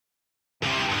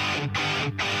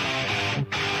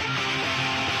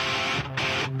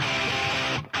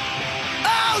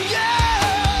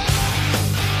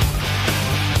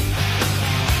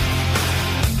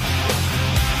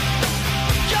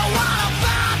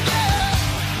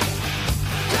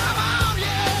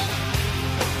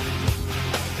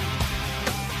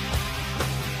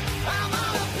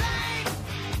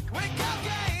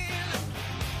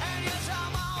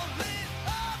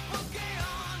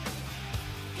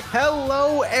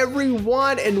Hello,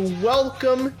 everyone, and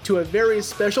welcome to a very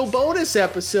special bonus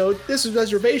episode. This is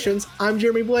Reservations. I'm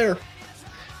Jeremy Blair.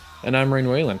 And I'm Rain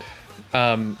Wayland.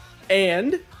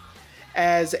 And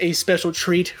as a special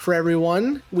treat for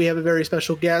everyone, we have a very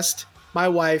special guest, my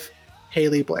wife,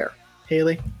 Haley Blair.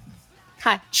 Haley?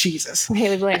 Hi. Jesus. I'm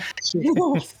Haley Blair.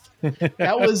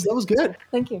 That was good.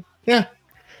 Thank you. Yeah.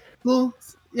 Well,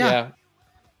 yeah.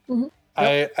 Mm-hmm.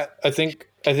 I think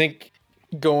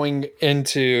going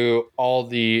into all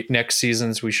the next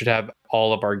seasons, we should have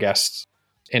all of our guests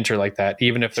enter like that,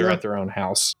 even if they're at their own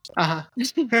house.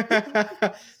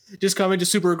 Just coming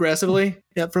just super aggressively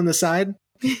from the side.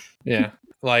 Yeah.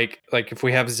 Like if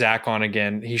we have Zach on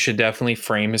again, he should definitely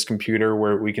frame his computer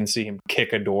where we can see him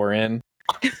kick a door in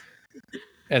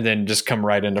and then just come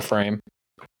right into frame.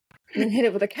 And hit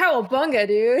it with a cowabunga,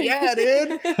 dude. Yeah,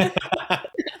 dude.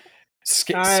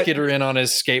 Skitter in on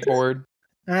his skateboard.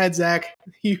 All right, Zach,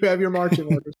 you have your marching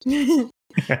orders.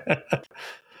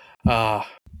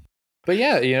 But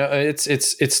yeah,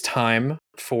 it's time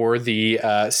for the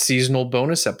seasonal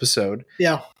bonus episode.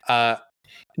 Yeah.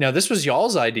 Now this was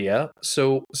y'all's idea.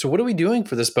 So what are we doing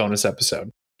for this bonus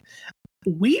episode?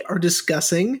 We are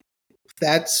discussing.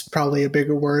 That's probably a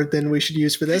bigger word than we should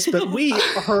use for this, but we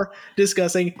are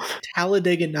discussing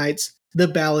Talladega Nights, the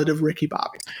Ballad of Ricky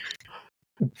Bobby.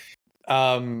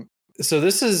 So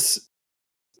this is,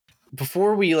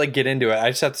 before we get into it,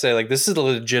 I just have to say this is a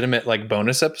legitimate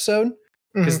bonus episode,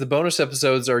 because the bonus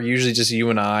episodes are usually just you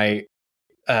and I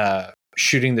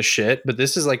shooting the shit, but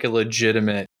this is a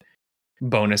legitimate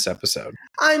bonus episode.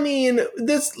 I mean,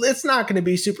 it's not going to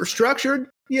be super structured,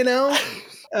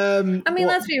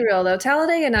 let's be real though.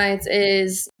 Talladega Nights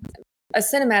is a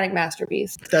cinematic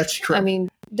masterpiece. That's true. I mean,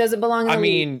 does it belong in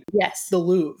the Louvre? Yes. The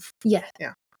Louvre. Yeah.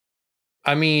 Yeah.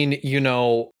 I mean,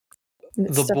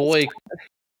 the boy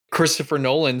Christopher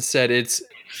Nolan said it's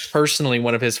personally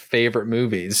one of his favorite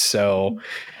movies. So,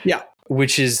 yeah,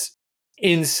 which is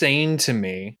insane to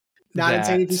me. Not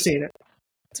insane if you've seen it.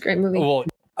 It's a great movie. Well,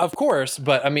 of course,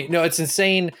 but I mean, no, it's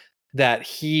insane that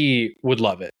he would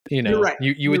love it. You're right.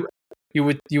 You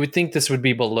would think this would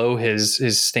be below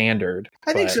his standard.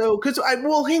 I think so, because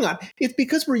hang on. It's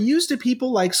because we're used to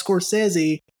people like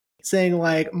Scorsese saying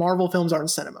Marvel films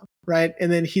aren't cinema, right? And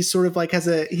then he's sort of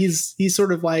he's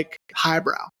sort of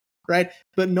highbrow, right?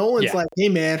 But Nolan's hey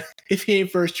man, if he ain't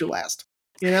first, you're last,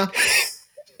 and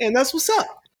that's what's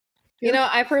up.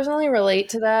 I personally relate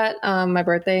to that. My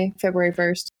birthday, February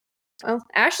 1st. Well,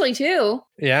 Ashley too.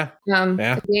 Yeah.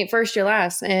 If you ain't first, you're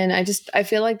last. And I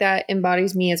feel like that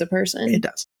embodies me as a person. It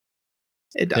does.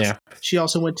 Yeah. She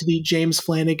also went to the James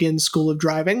Flanagan School of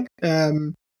Driving.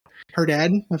 Her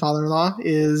dad, my father-in-law,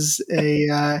 is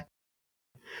I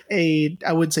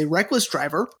would say reckless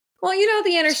driver. Well,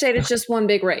 the interstate is just one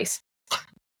big race.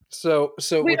 So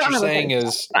what you're saying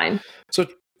is fine. So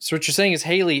what you're saying is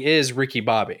Haley is Ricky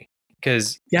Bobby,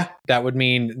 because that would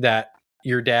mean that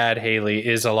your dad, Haley,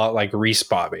 is a lot like Reese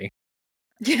Bobby.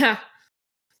 Yeah.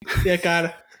 Yeah, got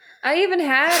it. I even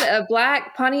had a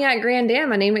black Pontiac Grand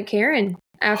Am. I named it Karen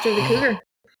after the cougar.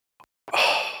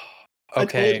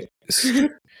 Okay.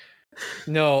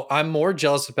 No, I'm more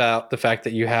jealous about the fact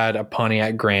that you had a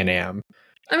Pontiac Grand Am.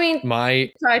 I mean,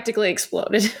 practically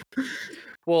exploded.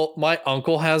 Well, my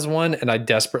uncle has one, and I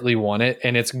desperately want it,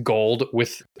 and it's gold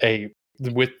with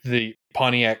the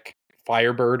Pontiac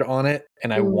Firebird on it,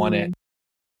 and I want it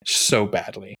so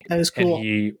badly. That is cool. And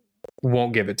he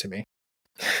won't give it to me.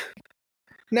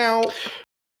 Now,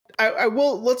 I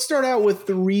will. Let's start out with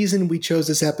the reason we chose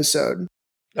this episode.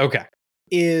 Okay.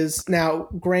 Is now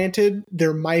granted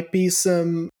there might be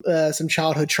some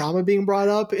childhood trauma being brought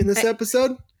up in this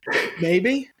episode.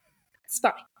 Maybe. It's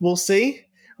fine. We'll see.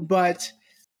 But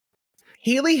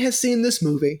Haley has seen this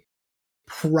movie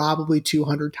probably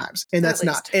 200 times. And that's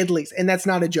at least. And that's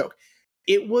not a joke.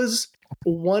 It was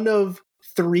one of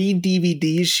 3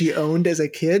 DVDs she owned as a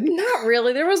kid. Not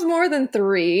really. There was more than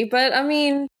 3. But I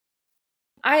mean,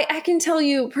 I can tell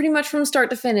you pretty much from start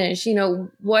to finish,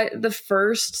 what the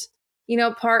first,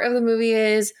 part of the movie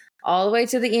is all the way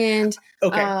to the end.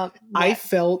 Okay. I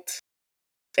felt,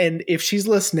 and if she's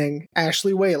listening,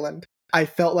 Ashley Wayland, I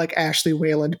felt like Ashley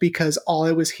Wayland because all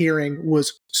I was hearing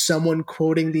was someone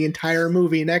quoting the entire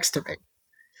movie next to me.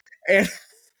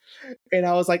 And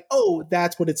I was like, oh,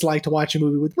 that's what it's like to watch a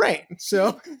movie with Rain.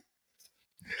 So,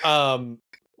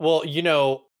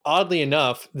 well, oddly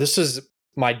enough, this is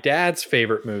my dad's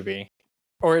favorite movie,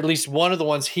 or at least one of the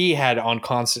ones he had on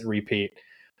constant repeat.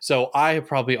 So I have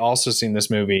probably also seen this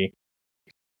movie.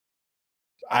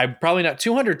 I'm probably not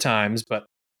 200 times, but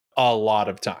a lot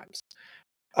of times.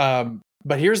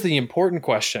 But here's the important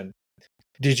question.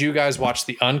 Did you guys watch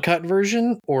the uncut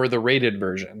version or the rated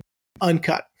version?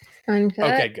 Uncut.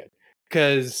 Okay, good.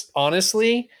 Because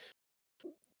honestly,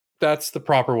 that's the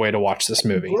proper way to watch this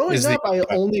movie. Growing up, I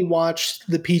only watched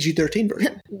the PG-13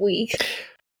 version. Weak.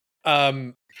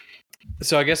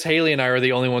 So I guess Haley and I are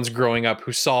the only ones growing up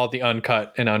who saw the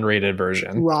uncut and unrated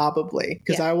version. Probably,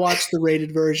 because I watched the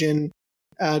rated version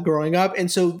growing up,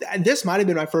 and so this might have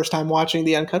been my first time watching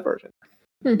the uncut version.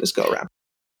 Just go around.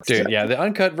 Dude, yeah, the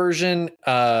uncut version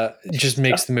just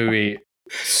makes the movie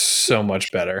so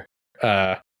much better.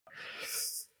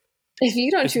 If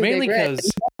you don't choose mainly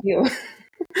because you.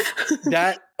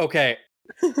 Okay,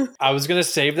 I was gonna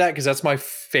save that because that's my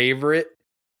favorite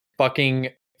fucking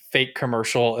fake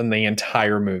commercial in the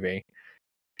entire movie.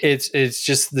 It's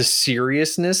just the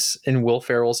seriousness in Will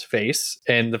Ferrell's face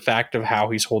and the fact of how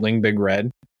he's holding Big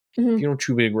Red. If you don't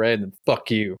chew Big Red, then fuck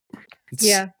you. It's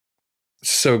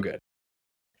so good.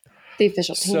 The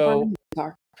official tampon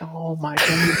car. Oh my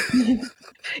god!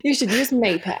 You should use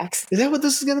Maypax. Is that what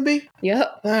this is going to be?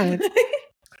 Yep. All right.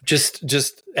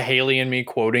 Just Haley and me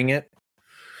quoting it.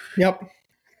 Yep.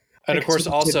 And of course,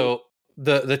 also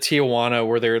the Tijuana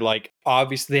where they're like,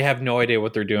 obviously they have no idea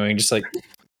what they're doing. Just like,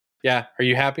 yeah, are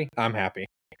you happy? I'm happy.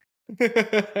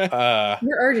 We're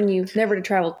urging you never to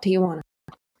travel to Tijuana.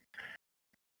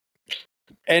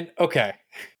 And okay,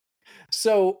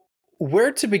 so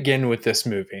where to begin with this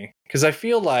movie? Because I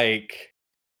feel like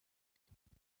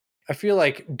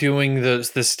doing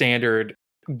the standard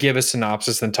give a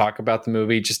synopsis and talk about the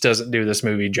movie just doesn't do this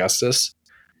movie justice.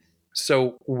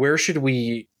 So where should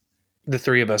we, the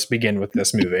three of us, begin with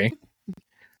this movie?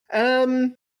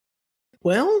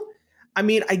 Well, I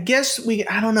mean, I guess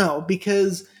I don't know,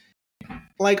 because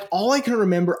like all I can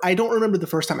remember, I don't remember the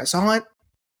first time I saw it.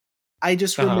 I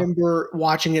just remember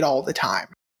watching it all the time.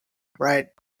 Right.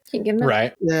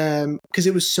 Right. Because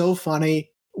it was so funny.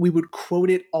 We would quote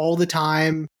it all the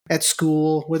time at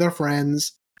school with our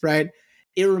friends. Right.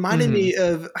 It reminded me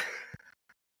of.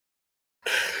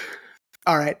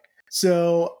 All right.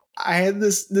 So I had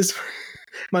this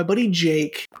my buddy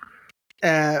Jake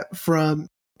from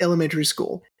elementary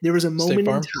school. There was a moment in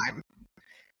time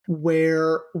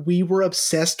where we were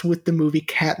obsessed with the movie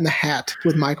Cat in the Hat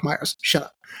with Mike Myers. Shut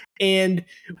up. And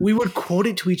we would quote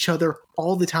it to each other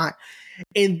all the time.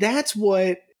 And that's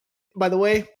what, by the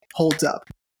way, holds up.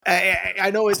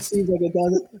 I know it seems like it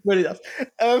doesn't, but it does.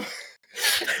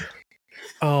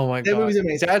 Oh my god, movie's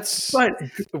amazing.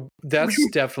 That's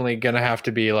definitely gonna have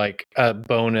to be like a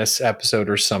bonus episode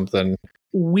or something.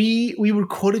 We would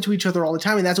quote it to each other all the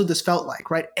time, and that's what this felt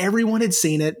like, right? Everyone had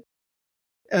seen it.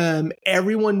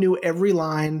 Everyone knew every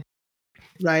line,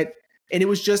 right? And it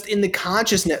was just in the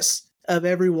consciousness of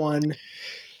everyone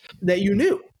that you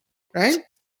knew, right?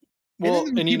 Well,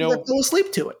 and you know, fell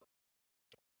asleep to it.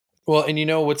 Well, and you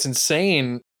know what's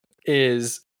insane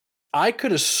is I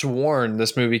could have sworn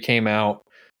this movie came out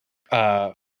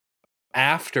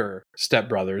after Step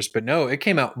Brothers, but no, it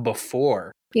came out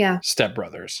before Step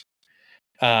Brothers.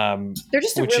 They're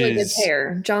just a really good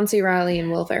pair, John C. Reilly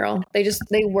and Will Ferrell. They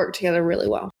work together really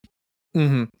well.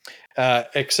 Mm-hmm.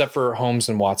 Except for Holmes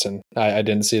and Watson, I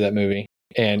didn't see that movie,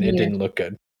 and it didn't look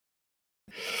good.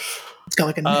 It's got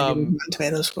like a negative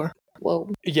tomato score.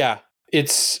 Whoa. Yeah,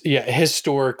 it's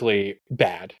historically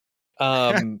bad.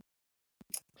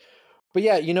 But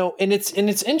yeah, you know, and it's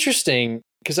interesting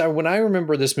because when I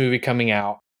remember this movie coming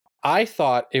out, I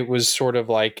thought it was sort of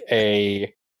like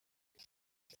I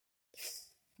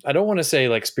don't want to say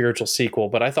like spiritual sequel,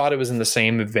 but I thought it was in the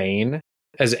same vein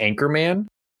as Anchorman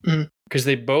because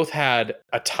they both had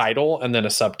a title and then a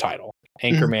subtitle.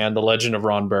 Anchorman, The Legend of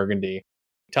Ron Burgundy,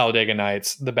 Talladega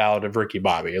Nights, The Ballad of Ricky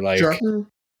Bobby. Like, sure. I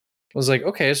was like,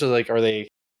 okay, so like, are they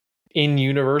in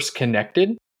universe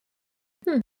connected?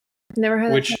 Never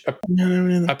had. Which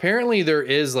apparently there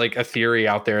is like a theory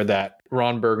out there that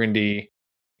Ron Burgundy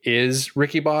is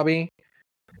Ricky Bobby,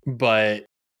 but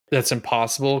that's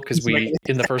impossible because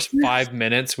in the first 5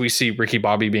 minutes we see Ricky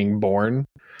Bobby being born.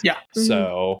 Yeah.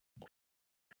 So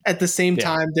at the same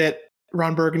time that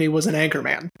Ron Burgundy was an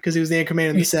Anchorman because he was the Anchorman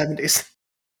in the 70s.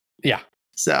 Yeah.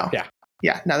 So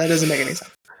yeah. No, that doesn't make any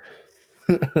sense.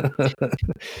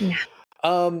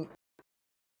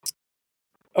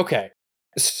 Okay.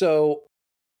 So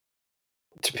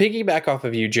to piggyback off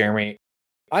of you, Jeremy,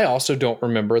 I also don't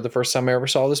remember the first time I ever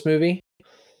saw this movie.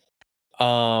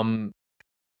 I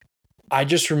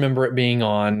just remember it being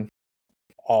on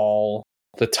all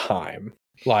the time.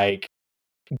 Like,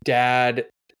 Dad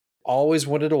always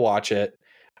wanted to watch it,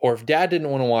 or if Dad didn't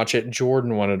want to watch it,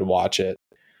 Jordan wanted to watch it.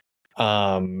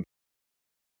 And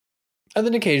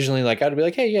then occasionally, like, I'd be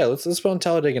like, "Hey, yeah, let's put on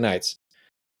Talladega Nights."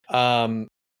 But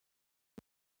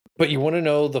But you want to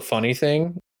know the funny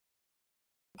thing?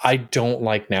 I don't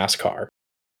like NASCAR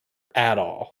at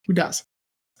all. Who does?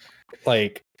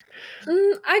 Like,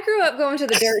 I grew up going to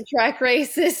the dirt track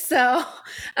races, so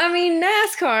I mean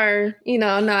NASCAR,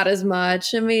 not as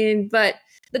much. I mean, but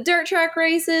the dirt track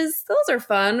races, those are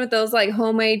fun with those like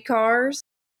homemade cars.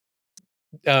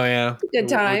 oh yeah, Good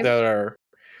time.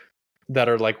 that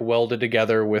are like welded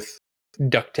together with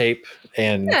duct tape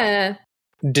and Yeah,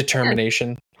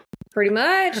 determination. pretty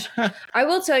much. I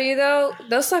will tell you though,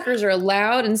 those suckers are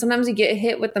loud, and sometimes you get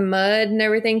hit with the mud and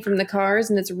everything from the cars,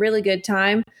 and it's a really good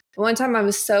time. One time I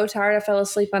was so tired I fell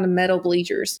asleep on the metal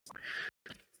bleachers.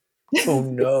 Oh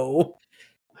no.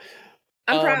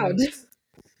 I'm proud.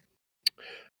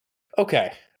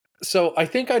 Okay. So I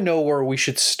think I know where we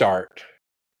should start.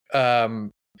 I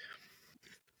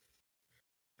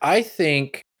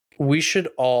think we should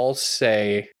all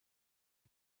say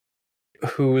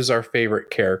who is our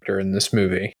favorite character in this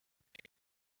movie.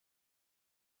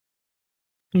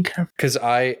 Okay. Because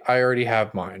I already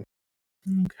have mine.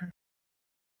 Okay.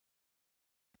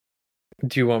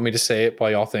 Do you want me to say it while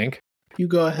y'all think? You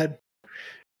go ahead.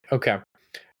 Okay.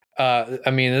 I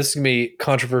mean, this is going to be a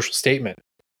controversial statement.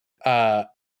 But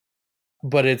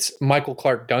it's Michael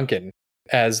Clark Duncan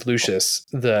as Lucius,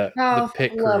 the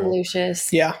pit crew. Love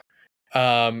Lucius. Yeah.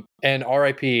 And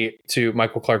RIP to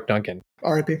Michael Clark Duncan.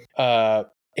 RIP.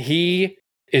 He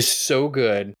is so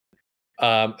good,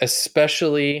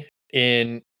 especially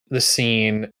in the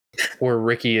scene where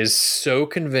Ricky is so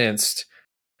convinced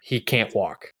he can't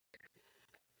walk.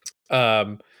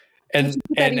 And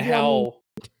how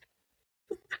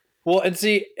well, and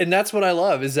see, and that's what I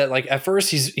love is that like at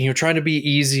first he's trying to be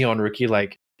easy on Ricky,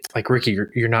 like Ricky,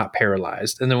 you're not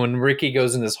paralyzed, and then when Ricky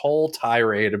goes in this whole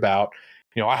tirade about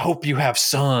I hope you have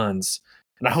sons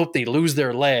and I hope they lose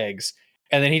their legs,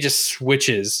 and then he just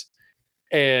switches,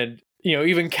 and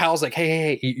even Cal's like,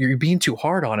 hey, you're being too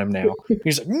hard on him now.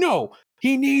 He's like, no,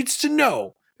 he needs to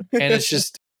know, and it's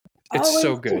just it's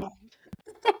so good.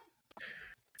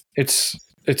 It's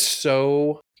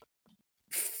so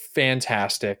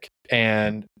fantastic,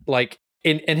 and like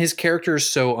and his character is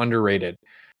so underrated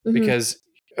because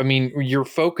I mean you're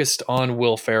focused on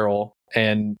Will Ferrell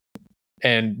and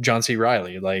John C.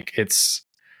 Reilly, like and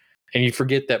you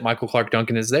forget that Michael Clark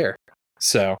Duncan is there.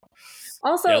 So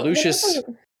also, yeah, Lucius.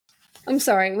 I'm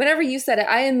sorry. Whenever you said it,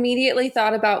 I immediately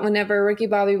thought about whenever Ricky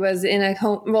Bobby was in a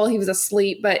coma. Well, he was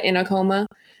asleep, but in a coma,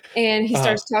 and he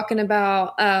starts talking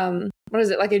about what is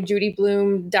it, like a Judy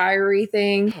Blume diary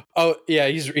thing? Oh yeah,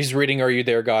 he's reading "Are You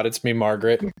There, God? It's Me,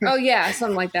 Margaret." Oh yeah,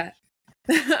 something like that.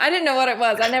 I didn't know what it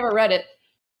was. I never read it,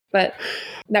 but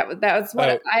that was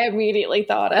what I immediately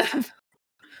thought of.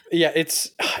 Yeah,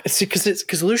 it's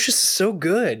because Lucius is so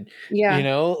good. Yeah,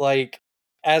 like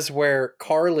as where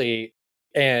Carly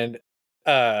and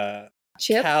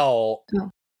Chip? Cal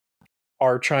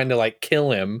are trying to like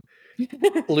kill him.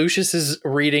 Lucius is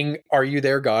reading "Are You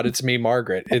There, God? It's Me,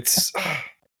 Margaret."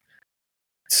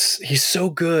 He's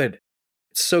so good.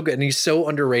 So good, and he's so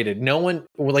underrated. No one,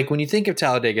 like when you think of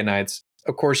Talladega Nights,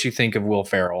 of course you think of Will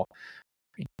Ferrell,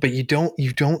 but you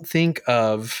don't think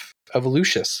of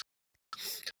Lucius.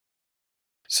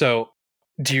 So,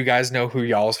 do you guys know who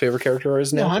y'all's favorite character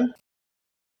is now?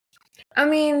 I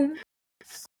mean,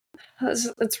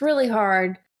 it's really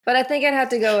hard, but I think I'd have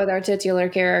to go with our titular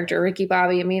character, Ricky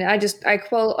Bobby. I mean, I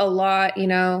quote a lot,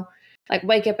 like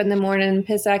wake up in the morning,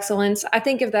 piss excellence. I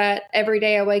think of that every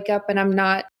day I wake up and I'm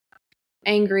not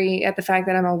angry at the fact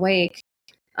that I'm awake.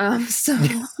 So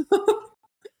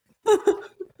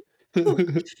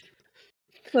those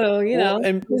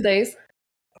days.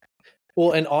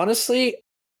 Well, and honestly,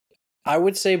 I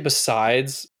would say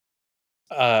besides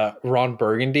Ron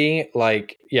Burgundy,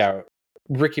 like, yeah,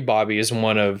 Ricky Bobby is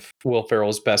one of Will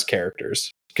Ferrell's best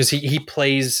characters because he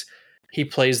plays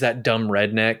that dumb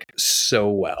redneck so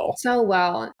well. So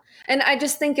well. And I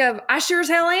just think of, I sure as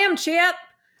hell am, Chip.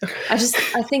 I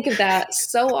think of that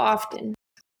so often.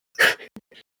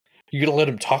 You gonna let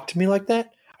him talk to me like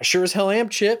that? I sure as hell am,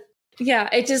 Chip. Yeah,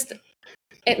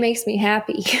 it makes me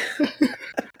happy.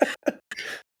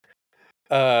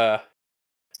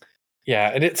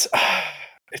 Yeah, and it's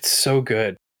so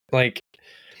good. Like,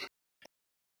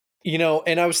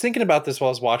 and I was thinking about this while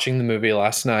I was watching the movie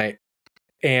last night,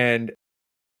 and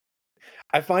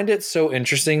I find it so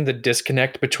interesting the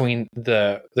disconnect between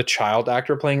the child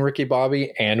actor playing Ricky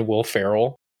Bobby and Will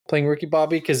Ferrell playing Ricky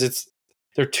Bobby, because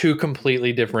they're two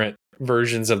completely different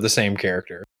versions of the same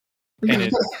character,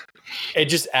 and it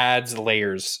just adds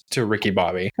layers to Ricky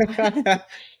Bobby.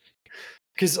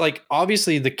 Because like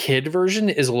obviously the kid version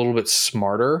is a little bit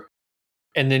smarter,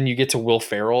 and then you get to Will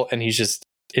Ferrell and he's just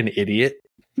an idiot,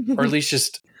 or at least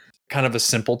just kind of a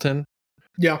simpleton,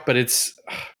 Yeah. but it's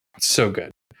so good.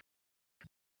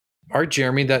 All right,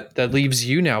 Jeremy, that leaves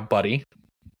you now, buddy.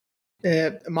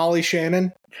 Molly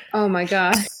Shannon. Oh my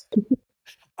god.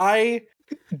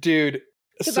 Dude,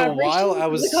 The so while I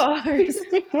vibrations of was,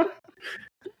 the cars.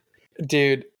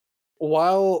 dude,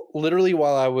 while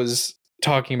I was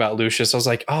talking about Lucius, I was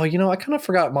like, oh, I kind of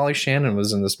forgot Molly Shannon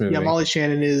was in this movie. Yeah, Molly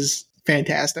Shannon is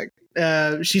fantastic.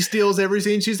 She steals every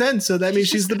scene she's in, so that means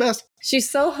she's the best. She's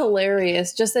so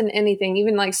hilarious, just in anything,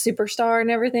 even like Superstar and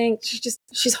everything. She's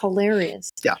hilarious.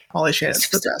 Yeah, Molly Shannon's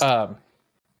the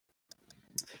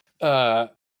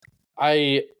best.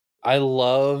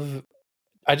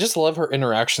 I just love her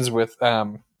interactions with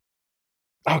oh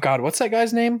god, what's that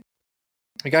guy's name?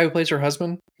 The guy who plays her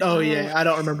husband? Oh yeah, I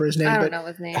don't remember his name. I don't but know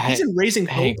his name. he's in Raising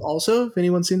Hope also. If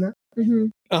anyone's seen that. Mm-hmm.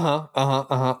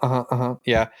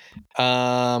 Yeah.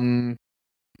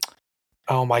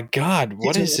 Oh my god,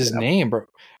 what is his name, bro?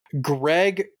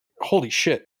 Greg. Holy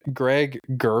shit, Greg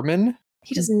Gurman.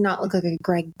 He does not look like a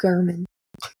Greg Gurman.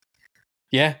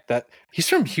 Yeah, he's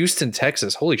from Houston,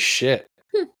 Texas. Holy shit.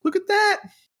 Look at that.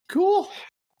 Cool.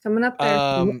 Coming up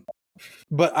there.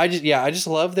 But I just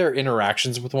love their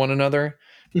interactions with one another.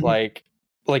 Mhm.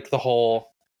 Like the whole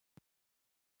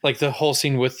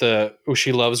scene with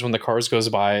she loves when the cars goes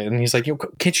by and he's like,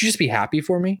 can't you just be happy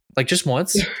for me? Like just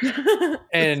once?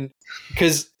 And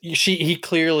because he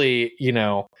clearly,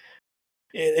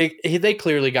 they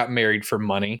clearly got married for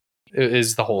money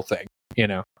is the whole thing,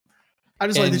 I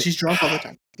just like that she's drunk all the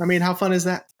time. I mean, how fun is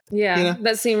that? Yeah,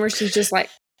 that scene where she's just like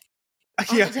on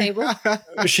the table.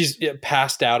 She's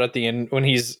passed out at the end when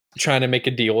he's trying to make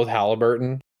a deal with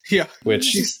Halliburton. Yeah,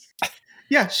 which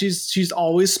she's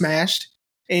always smashed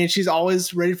and she's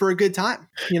always ready for a good time.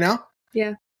 Yeah,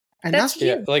 and that's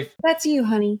you. That's you,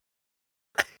 honey.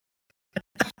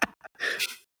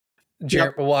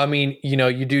 Well, I mean,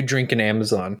 you do drink in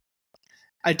Amazon.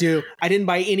 I do. I didn't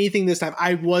buy anything this time.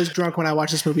 I was drunk when I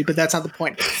watched this movie, but that's not the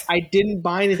point. I didn't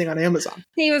buy anything on Amazon.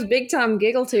 He was big time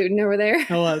giggle tooting over there.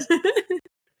 I was.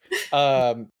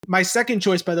 My second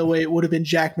choice, by the way, would have been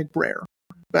Jack McBrayer,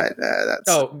 but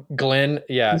that's Glenn.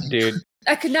 Yeah, dude.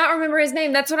 I could not remember his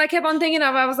name. That's what I kept on thinking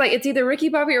of. I was like, it's either Ricky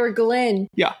Bobby or Glenn.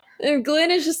 Yeah, and Glenn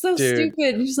is just so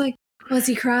stupid. He's like, was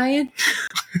he crying?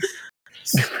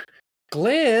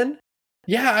 Glenn,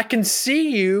 yeah, I can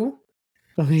see you.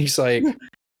 He's like,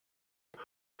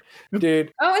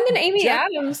 dude. Oh, and then Amy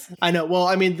Adams. I know. Well,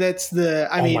 I mean, oh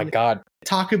my God.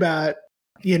 Talk about,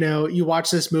 you watch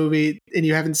this movie and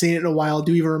you haven't seen it in a while.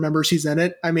 Do you even remember she's in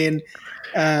it? I mean,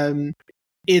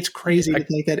 it's crazy to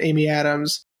think that Amy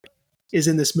Adams is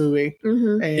in this movie.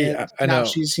 Mm-hmm. And I now know.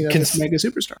 she's, this mega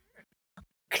superstar.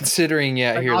 Considering,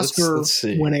 like here, Oscar let's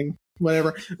see. winning,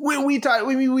 whatever. We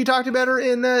talked about her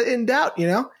in Doubt,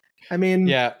 I mean,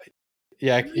 yeah.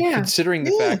 Considering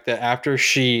the fact that after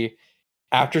she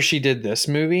did this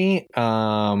movie,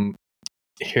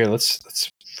 here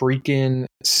let's freaking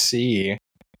see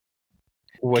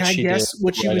what she did. Can I guess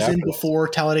what she was in before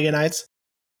Talladega Nights?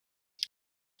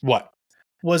 What?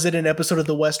 Was it an episode of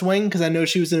The West Wing? Because I know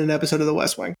she was in an episode of The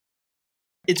West Wing.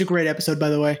 It's a great episode, by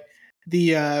the way.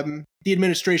 The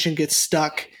administration gets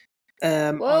stuck.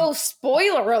 Whoa!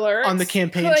 Spoiler alert! On the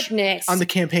campaign, goodness. On the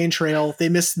campaign trail, they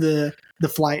missed the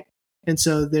flight, and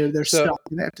so they're stuck.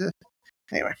 They have to.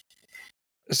 Anyway.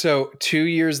 So 2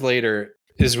 years later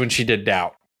is when she did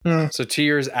Doubt. So 2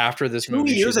 years after this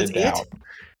movie, she did Doubt.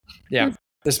 Yeah,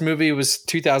 this movie was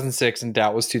 2006, and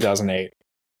Doubt was 2008.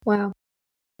 Wow,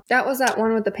 that was that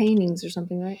one with the paintings or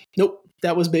something, right? Nope,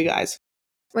 that was Big Eyes.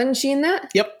 Wasn't she in that?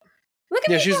 Yep. Look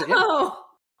at me go!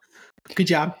 Good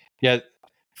job. Yeah,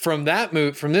 from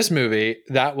this movie,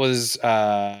 that was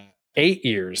 8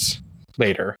 years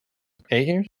later. 8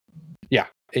 years? Yeah,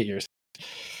 8 years.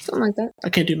 Something like that. I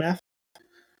can't do math.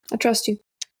 I trust you.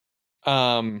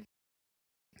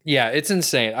 Yeah, it's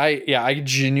insane. I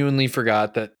genuinely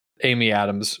forgot that Amy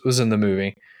Adams was in the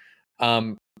movie.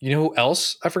 You know who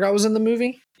else I forgot was in the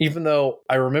movie? Even though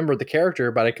I remember the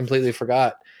character, but I completely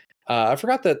forgot. I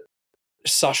forgot that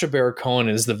Sacha Baron Cohen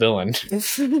is the villain.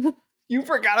 You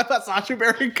forgot about Sacha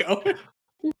Baron Cohen?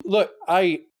 Look,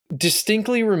 I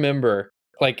distinctly remember,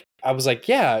 I was like,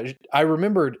 yeah, I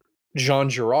remembered Jean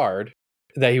Girard,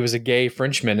 that he was a gay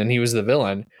Frenchman and he was the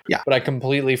villain. Yeah. But I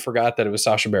completely forgot that it was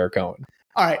Sacha Baron Cohen.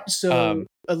 All right. So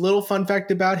a little fun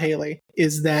fact about Haley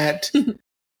is that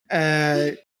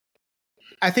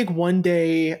I think one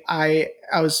day I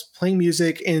was playing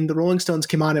music and the Rolling Stones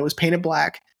came on. It was Painted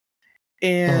Black.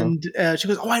 And she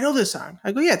goes, "Oh, I know this song."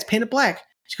 I go, "Yeah, it's Painted Black."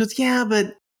 She goes, "Yeah,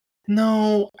 but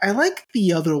no, I like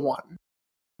the other one."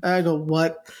 I go,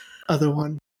 "What other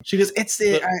one?" She goes,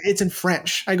 it's in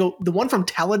French. I go, the one from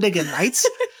Talladega Nights?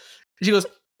 She goes,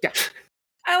 yeah.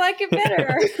 I like it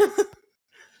better.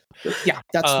 Yeah,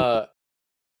 that's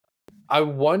I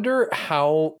wonder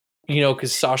how,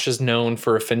 because Sasha's known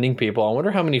for offending people. I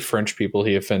wonder how many French people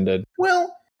he offended.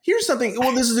 Well, here's something.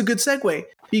 Well, this is a good segue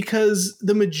because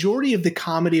the majority of the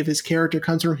comedy of his character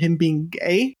comes from him being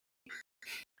gay.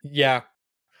 Yeah.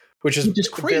 Which is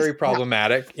crazy. Very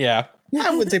problematic. Yeah.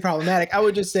 I wouldn't say problematic. I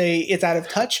would just say it's out of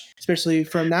touch, especially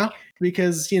from now,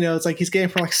 because, it's like he's gay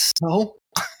from like so.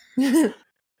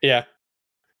 Yeah.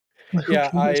 Like,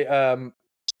 Yeah.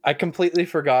 I completely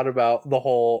forgot about the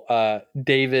whole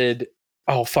David.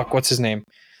 Oh, fuck. What's his name?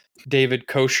 David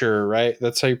Kosher, right?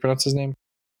 That's how you pronounce his name.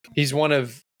 He's one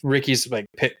of Ricky's like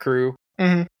pit crew.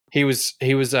 Mm-hmm. He was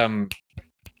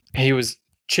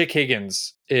Chick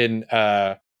Higgins in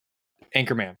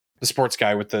Anchorman, the sports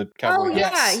guy with the cowboy. Oh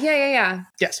yeah, yeah.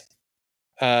 Yes.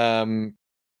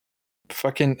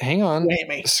 Fucking hang on.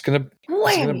 Whammy. It's gonna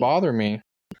bother me.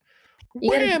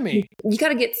 Whammy. You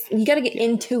gotta get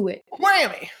into it.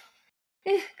 Whammy.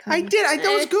 I did.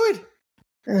 That was good.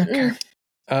 Okay.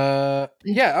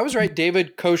 Yeah, I was right.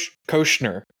 David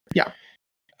Koshner. Yeah.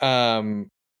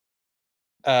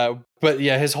 But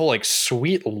yeah, his whole like,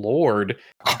 sweet Lord,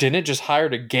 didn't just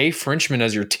hired a gay Frenchman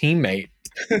as your teammate.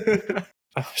 I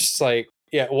was just like,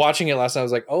 yeah, watching it last night, I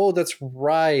was like, oh, that's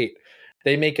right.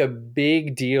 They make a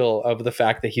big deal of the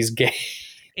fact that he's gay.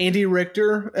 Andy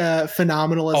Richter,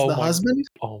 phenomenal as the husband.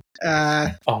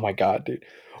 Oh my God, dude.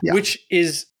 Yeah. Which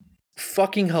is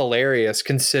fucking hilarious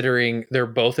considering they're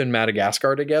both in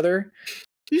Madagascar together.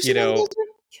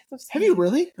 Have you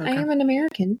really? Okay. I am an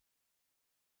American.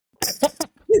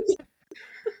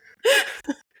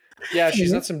 Yeah,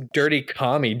 she's not some dirty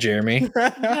commie, Jeremy.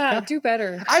 Yeah, do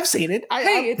better. I've seen it.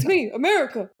 It's me,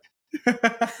 America.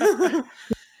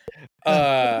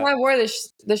 I wore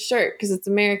the shirt because it's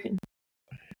American.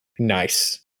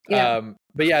 Nice. Yeah.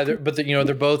 But yeah, they're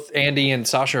both, Andy and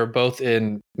Sasha are both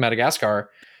in Madagascar,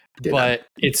 but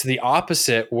it's the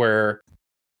opposite where,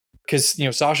 because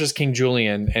Sasha's King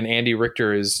Julian and Andy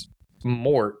Richter is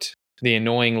Mort, the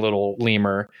annoying little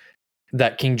lemur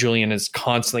that King Julian is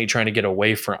constantly trying to get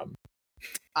away from.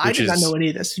 I did not know any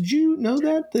of this. Did you know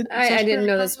that? I didn't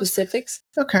know the specifics.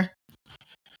 Okay.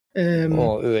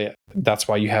 Well, yeah, that's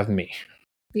why you have me.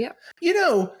 Yeah.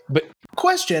 But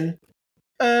question.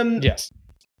 Yes.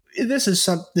 This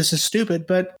is stupid,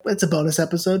 but it's a bonus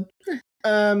episode.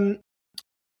 Wouldn't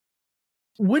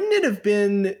it have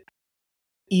been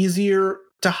easier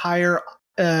to hire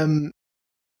Isla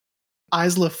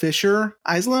Fisher?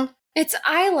 Isla? It's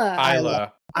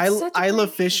Isla. Isla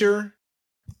Fisher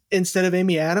instead of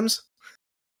Amy Adams?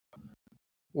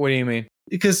 What do you mean?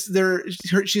 Because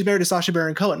she's married to Sacha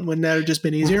Baron Cohen. Wouldn't that have just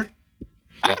been easier?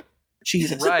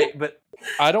 Jesus. Right, but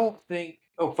I don't think.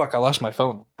 Oh fuck! I lost my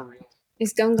phone. For real.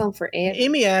 He's going for it.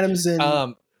 Amy Adams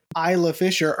and Isla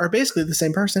Fisher are basically the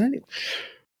same person anyway.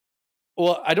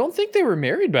 Well, I don't think they were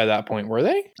married by that point, were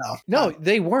they? No,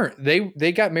 they weren't.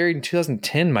 They got married in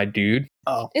 2010, my dude.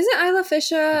 Oh, isn't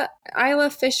Isla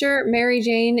Fisher Mary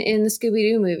Jane in the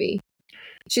Scooby-Doo movie?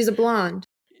 She's a blonde.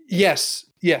 Yes.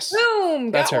 Boom,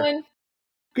 That's got her. one.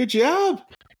 good job!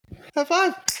 High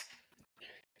five.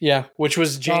 Yeah, which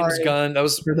was James Gunn. That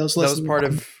was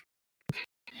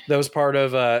part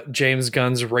of James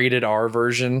Gunn's rated R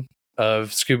version of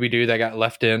Scooby-Doo that got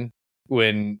left in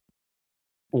when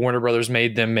Warner Brothers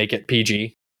made them make it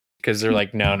PG because they're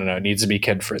like, no, it needs to be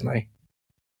kid friendly.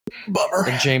 Bummer.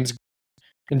 And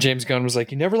James Gunn was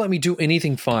like, you never let me do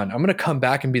anything fun. I'm gonna come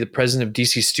back and be the president of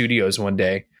DC Studios one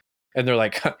day. And they're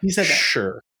like, he said that.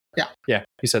 Sure. Yeah,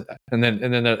 he said that. And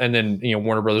then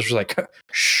Warner Brothers was like,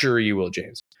 sure you will,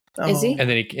 James. Is he? And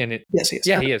then yes, he is.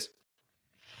 Yeah, he is.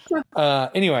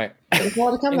 Anyway.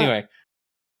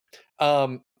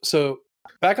 So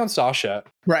back on Sasha.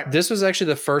 Right. This was actually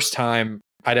the first time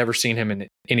I'd ever seen him in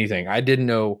anything. I didn't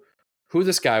know who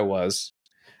this guy was.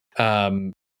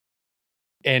 And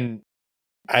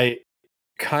I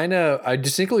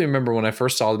distinctly remember when I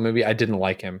first saw the movie, I didn't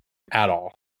like him at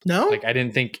all. No? Like I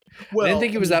didn't think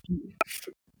it was that.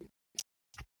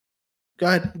 Go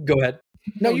ahead. Go ahead.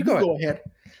 No, you go ahead.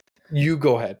 You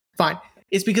go ahead. Fine.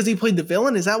 It's because he played the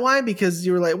villain. Is that why? Because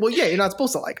you were like, well, yeah, you're not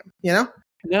supposed to like him,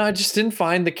 No, I just didn't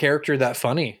find the character that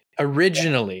funny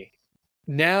originally.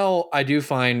 Now I do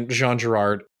find Jean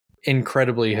Girard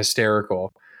incredibly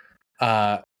hysterical.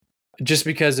 Just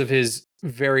because of his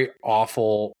very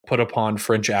awful put upon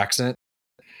French accent.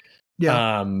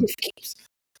 Yeah.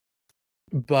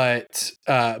 But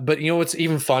what's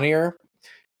even funnier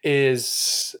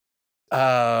is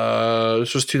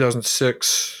this was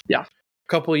 2006. Yeah. A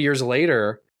couple of years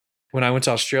later, when I went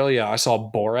to Australia, I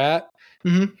saw Borat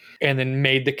Mhm. and then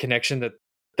made the connection that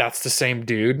that's the same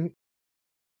dude.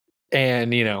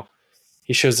 And, you know,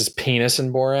 he shows his penis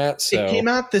in Borat. It So, came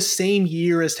out the same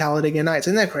year as Talladega Nights.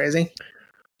 Isn't that crazy?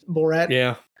 Borat.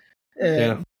 yeah.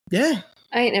 Yeah.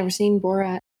 I ain't never seen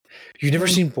Borat. You've never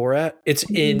seen Borat? It's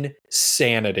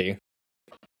insanity.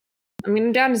 I mean,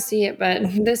 I'm down to see it, but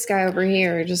this guy over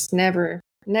here just never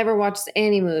watches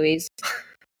any movies.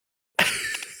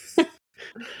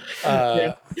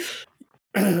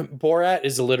 Borat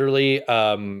is literally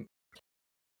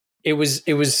it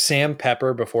was Sam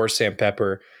Pepper before Sam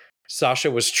Pepper.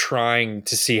 Sasha was trying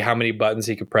to see how many buttons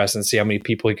he could press and see how many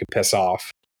people he could piss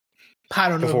off. I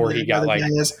don't know Before who he that got other like guy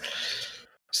is.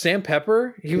 Sam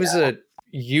Pepper, he was a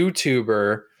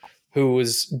YouTuber who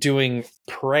was doing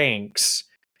pranks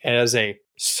as a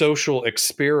social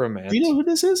experiment. Do you know who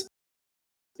this is?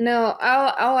 No,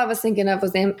 all I was thinking of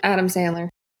was Adam Sandler.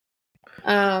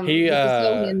 He, the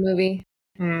Zohan movie.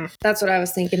 That's what I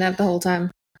was thinking of the whole time.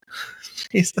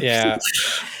 Jesus. Yeah.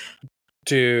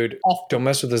 Dude, don't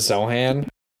mess with the Zohan.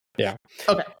 Yeah.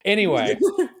 Okay. Anyway.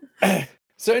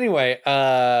 So anyway,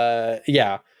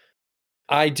 yeah.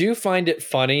 I do find it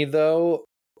funny though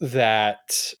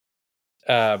that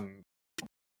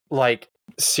like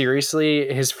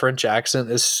seriously his French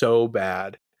accent is so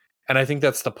bad. And I think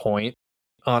that's the point,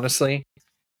 honestly.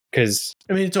 Cuz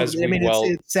I mean,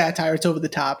 it's satire. It's over the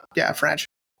top. Yeah, French.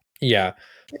 Yeah.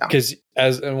 Cuz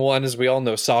as we all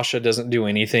know, Sasha doesn't do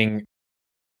anything,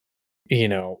 you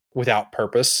know, without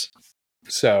purpose.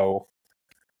 So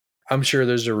I'm sure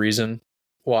there's a reason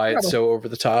why it's so over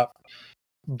the top.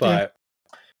 But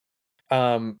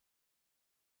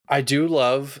I do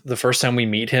love the first time we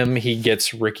meet him, he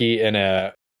gets Ricky in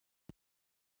a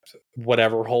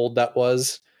whatever hold that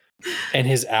was, and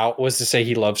his out was to say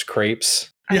he loves crepes.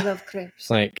 I love crepes.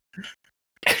 Like,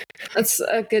 that's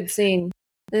a good scene.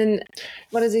 And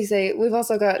what does he say? We've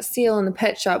also got Seal and the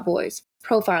Pet Shop Boys,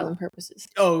 profiling purposes.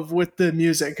 Oh, with the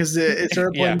music, because it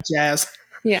started playing jazz.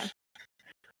 Yeah.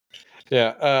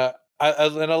 Yeah. I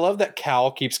love that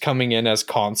Cal keeps coming in as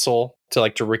consul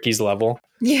to Ricky's level.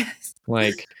 Yes.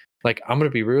 Like I'm gonna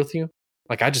be real with you.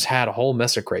 Like I just had a whole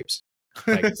mess of crepes.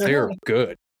 Like they're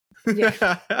good.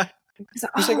 Yeah.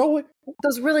 He's like, oh,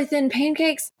 those really thin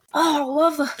pancakes. Oh, I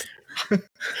love those.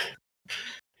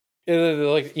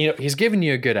 Like, you know, he's giving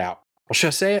you a good out. Well, should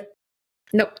I say it?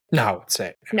 Nope. No, I would say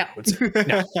it. No.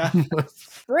 No.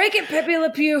 Break it, Pepe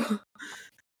Le Pew.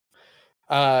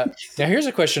 Now here's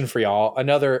a question for y'all.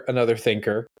 Another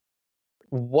thinker.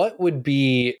 What would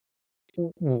be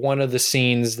one of the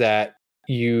scenes that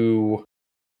you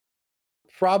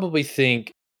probably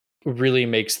think really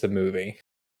makes the movie?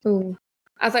 Ooh.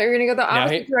 I thought you were going to go the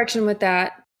opposite direction with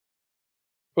that.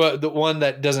 Well, the one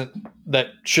that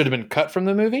should have been cut from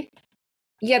the movie?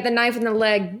 Yeah, the knife in the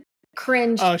leg.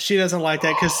 Cringe. Oh, she doesn't like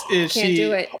that because can't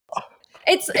do it.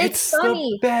 It's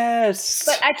funny. The best.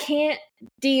 But I can't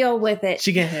deal with it.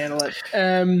 She can't handle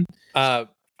it.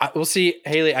 We'll see,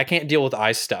 Haley. I can't deal with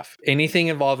eye stuff. Anything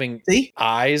involving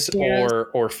eyes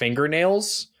or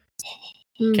fingernails,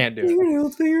 can't do it.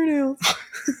 Fingernails.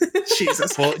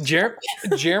 Jesus. Well,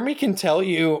 Jeremy can tell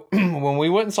you when we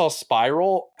went and saw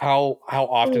Spiral how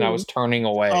often I was turning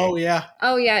away. Oh yeah.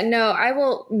 No, I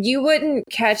will. You wouldn't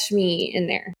catch me in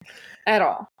there at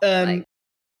all.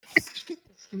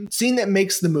 Scene that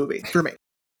makes the movie for me.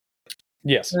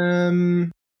 Yes. Oh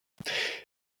man.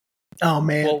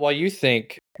 Well, while you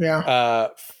think,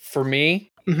 for me,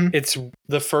 it's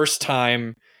the first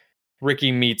time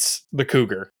Ricky meets the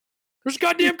cougar. There's a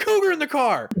goddamn cougar in the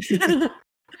car.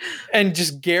 And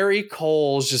just Gary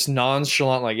Cole's just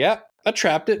nonchalant, like, yeah, I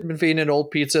trapped it. Been feeding it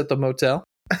old pizza at the motel.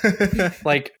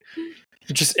 Like,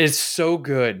 just it's so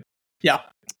good. Yeah.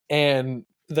 And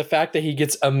the fact that he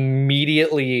gets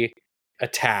immediately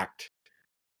attacked,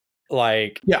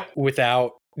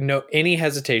 without any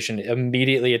hesitation,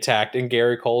 immediately attacked, and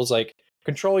Gary Cole's like,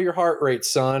 control your heart rate,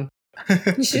 son.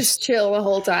 He's just chill the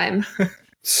whole time.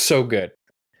 So good.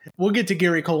 We'll get to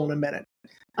Gary Cole in a minute.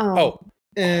 Oh,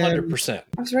 100%.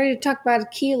 I was ready to talk about a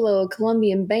kilo of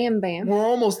Colombian Bam Bam. We're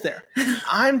almost there.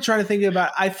 I'm trying to think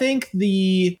about, I think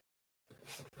the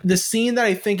scene that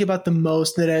I think about the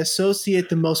most, that I associate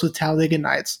the most with Talladega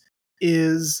Nights,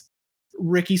 is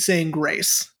Ricky saying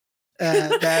grace.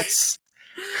 That's,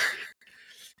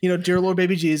 dear Lord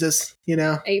baby Jesus,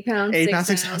 8 pounds, 8 6 pounds,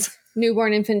 6 pounds. ounces.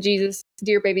 Newborn infant Jesus,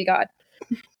 dear baby God.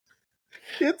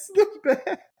 It's the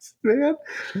best, man.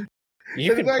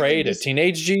 You can pray to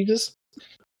teenage Jesus.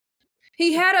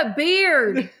 He had a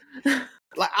beard.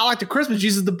 I like the Christmas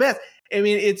Jesus the best. I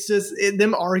mean, it's just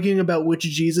them arguing about which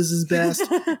Jesus is best,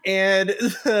 and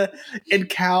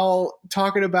Cal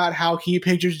talking about how he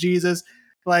pictures Jesus,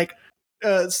 like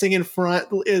singing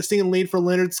lead for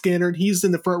Leonard Skinner, and he's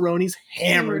in the front row and he's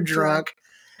hammered drunk.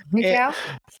 Hey, Cal,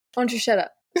 why don't you shut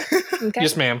up? Okay?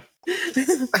 Yes, ma'am.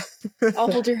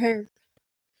 I'll hold your hair.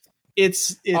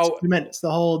 It's tremendous.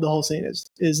 The whole scene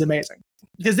is amazing,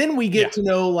 because then we get to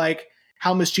know like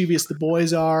how mischievous the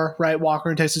boys are, right? Walker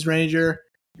and Texas Ranger.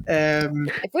 If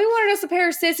we wanted us a pair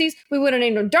of sissies, we would have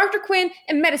named them Dr. Quinn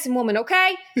and Medicine Woman,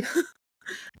 okay?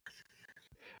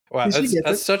 Wow,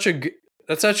 that's such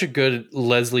a good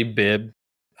Leslie Bibb.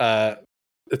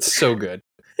 It's so good.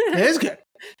 It is good.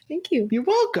 Thank you. You're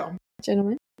welcome,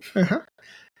 gentlemen. Uh-huh.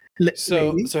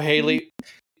 So Haley,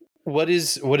 what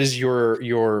is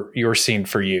your scene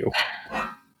for you?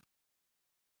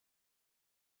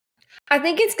 I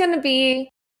think it's going to be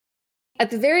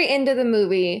at the very end of the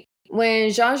movie when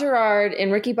Jean Girard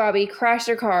and Ricky Bobby crash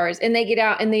their cars and they get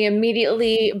out and they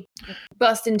immediately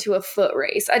bust into a foot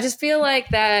race. I just feel like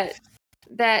that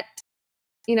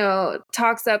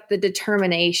talks up the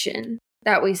determination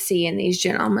that we see in these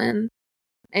gentlemen.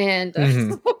 And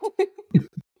so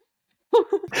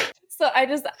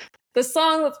the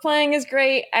song that's playing is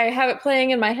great. I have it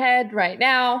playing in my head right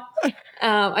now.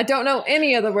 I don't know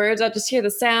any of the words. I just hear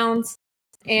the sounds.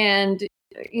 And,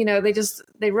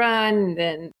 they run and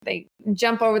then they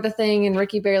jump over the thing and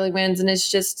Ricky barely wins. And it's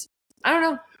just, I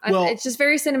don't know. It's just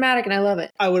very cinematic and I love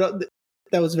it.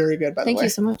 That was very good, by the way. Thank you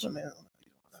so much.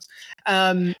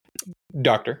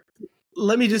 Doctor.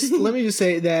 Let me just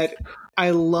say that I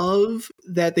love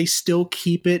that they still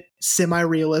keep it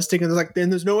semi-realistic, and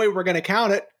there's no way we're going to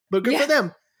count it, but good for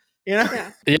them,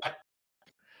 Yeah.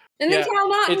 And then Cal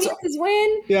Naughton gets his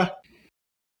win. Yeah,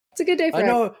 it's a good day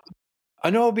for I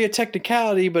know it'll be a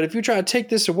technicality, but if you try to take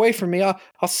this away from me,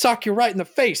 I'll sock you right in the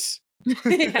face.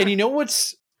 And you know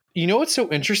what's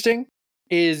so interesting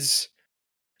is,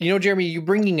 Jeremy, you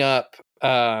bringing up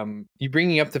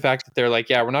the fact that they're like,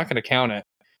 yeah, we're not going to count it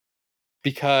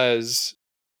because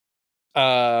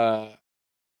 2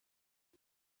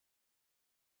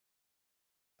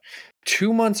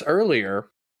 months earlier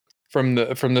from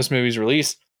this movie's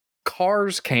release,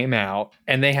 Cars came out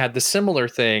and they had the similar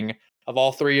thing of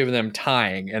all three of them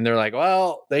tying, and they're like,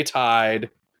 well, they tied.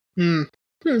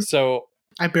 So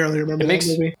I barely remember that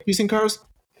movie. You seen Cars?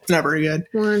 It's not very good.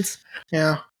 Once.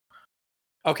 Yeah.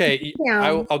 Okay,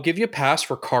 I'll give you a pass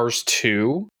for Cars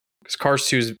 2, because Cars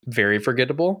 2 is very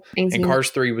forgettable, and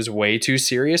Cars 3 was way too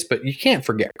serious, but you can't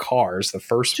forget Cars, the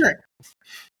first one.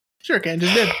 Sure can,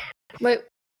 just did. Wait,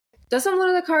 doesn't one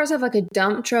of the cars have like a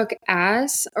dump truck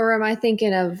ass? Or am I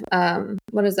thinking of,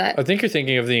 what is that? I think you're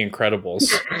thinking of The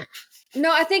Incredibles. No,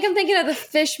 I think I'm thinking of the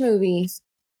Fish movie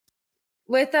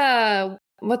with,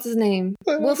 what's his name?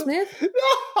 Will Smith?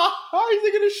 Are you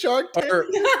thinking of Shark Tank?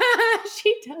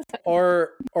 She does.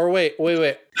 Or wait.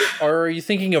 Or are you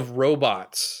thinking of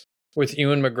Robots with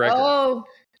Ewan McGregor? Oh,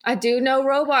 I do know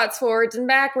Robots forwards and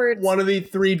backwards. One of the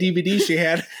 3 DVDs she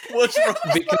had was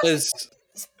because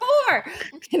it's 4.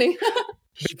 I'm kidding.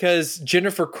 Because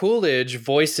Jennifer Coolidge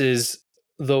voices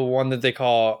the one that they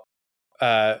call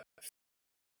Aunt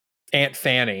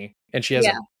Fanny, and she has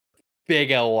a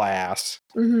big L ass.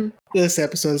 Mm-hmm. This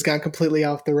episode has gone completely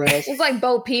off the rails. It's like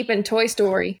Bo Peep in Toy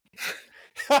Story.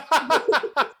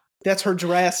 That's her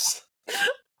dress.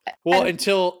 Well,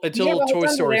 until Toy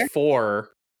Story 4.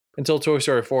 Until Toy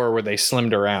Story 4, where they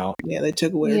slimmed her out. Yeah, they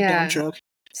took away her dump truck.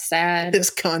 Sad. This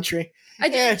country.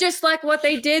 Just like what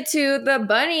they did to the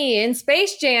bunny in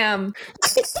Space Jam.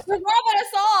 They're robbing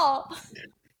us all.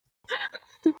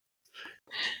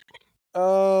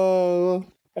 Oh.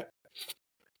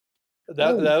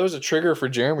 That was a trigger for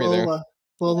Jeremy there.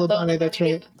 Lola Bunny, that's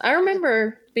right. I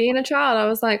remember being a child. I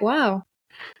was like, wow,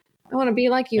 I want to be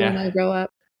like you when I grow up.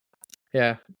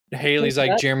 Yeah. Haley's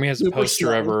like, Jeremy has a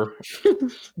poster of her.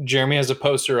 Jeremy has a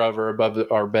poster of her above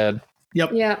our bed.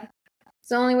 Yep. Yeah. It's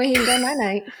the only way he can go night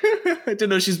night. I didn't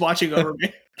know she's watching over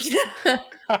me.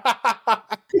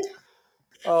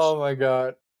 Oh my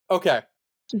god. Okay.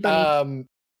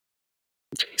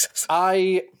 Jesus.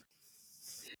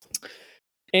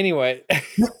 Anyway.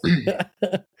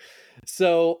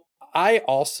 So I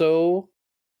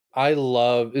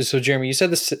love, so Jeremy, you said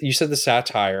the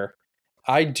satire.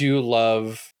 I do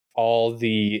love all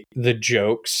the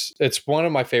jokes. It's one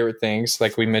of my favorite things,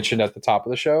 like we mentioned at the top of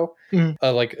the show,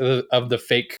 of the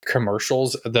fake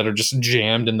commercials that are just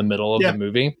jammed in the middle of the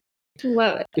movie.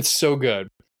 Love it. It's so good.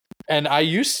 And I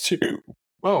used to,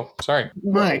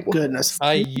 my goodness.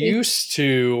 I used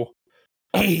to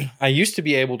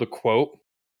be able to quote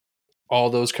all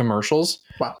those commercials.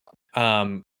 Wow.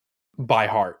 By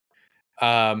heart.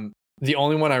 The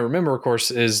only one I remember, of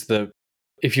course, is the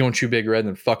 "If you don't chew Big Red,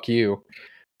 then fuck you."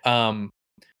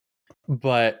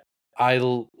 But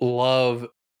love.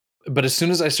 But as soon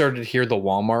as I started to hear the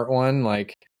Walmart one,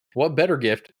 like, what better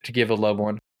gift to give a loved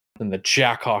one than the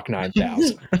Jackhawk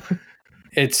 9000?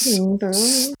 It's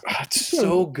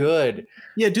so good.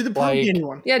 Yeah, do the prune candy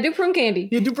one. Yeah, do prune candy.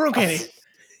 Yeah, do prune candy.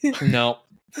 No.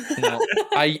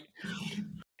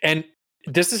 And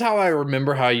this is how I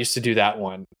remember how I used to do that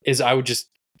one, is I would just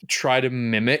try to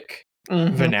mimic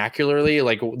vernacularly,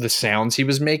 like the sounds he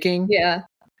was making. Yeah.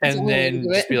 And then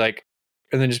just be like,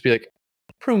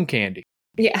 prune candy.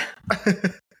 Yeah.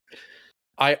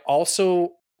 I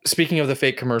also, speaking of the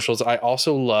fake commercials, I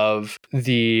also love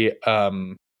the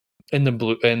in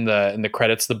the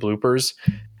credits, the bloopers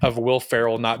of Will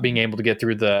Ferrell not being able to get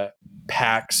through the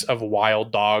packs of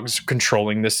wild dogs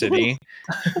controlling the city.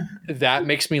 That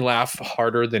makes me laugh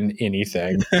harder than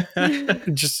anything.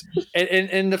 Just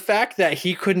and the fact that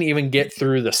he couldn't even get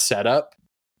through the setup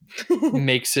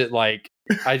makes it like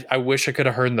I wish I could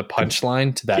have heard the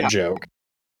punchline to that joke.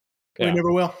 We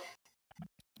never will.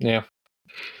 Yeah.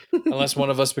 Unless one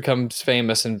of us becomes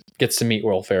famous and gets to meet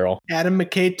Will Ferrell. Adam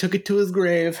McKay took it to his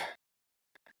grave.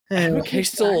 Adam McKay's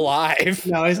still alive.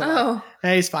 No, he's not. Oh.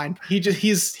 Hey, he's fine.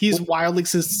 He's wildly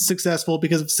successful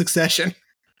because of Succession.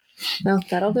 No,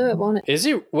 that'll do it, won't it? Is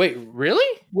he? Wait,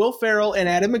 really? Will Ferrell and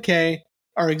Adam McKay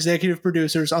are executive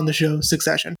producers on the show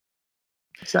Succession.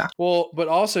 So. Well, but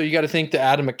also you got to think that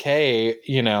Adam McKay,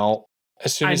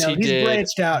 as soon as he did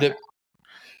branched out.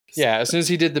 As soon as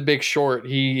he did The Big Short,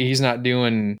 he's not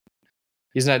doing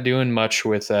much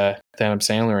with Adam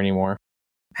Sandler anymore.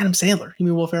 Adam Sandler? You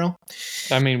mean Will Ferrell?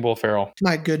 I mean Will Ferrell.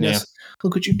 My goodness. Yeah.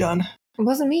 Look what you've done. It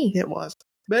wasn't me. It was.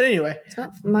 But anyway. It's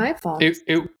not my fault.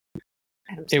 It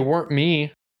weren't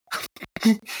me.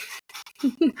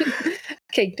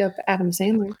 Caked up Adam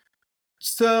Sandler.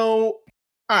 So,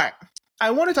 all right.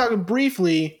 I want to talk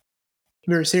briefly,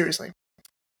 very seriously,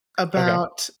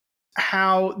 about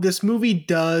how this movie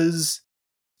does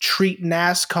treat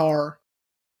NASCAR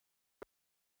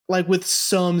like with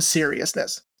some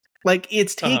seriousness. Like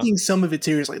it's taking some of it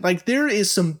seriously. Like there is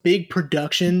some big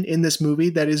production in this movie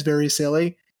that is very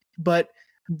silly, but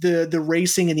the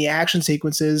racing and the action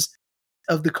sequences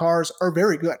of the cars are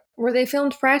very good. Were they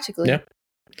filmed practically? Yeah.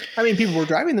 I mean, people were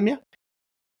driving them, yeah.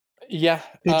 Yeah.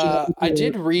 I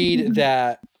did read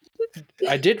that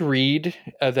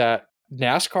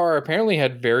NASCAR apparently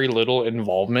had very little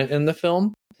involvement in the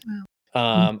film.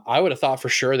 Wow. I would have thought for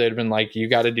sure they'd have been like, you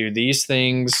got to do these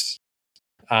things.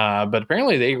 But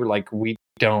apparently they were like, we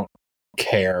don't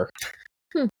care.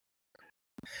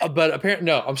 But apparently,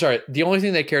 no, I'm sorry. The only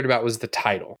thing they cared about was the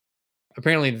title.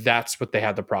 Apparently that's what they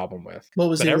had the problem with. What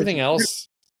was everything else?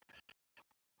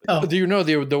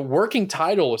 The working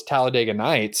title was Talladega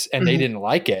Nights, and they didn't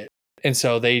like it. And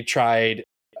so they tried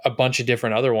a bunch of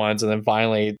different other ones. And then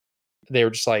finally they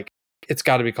were just like, it's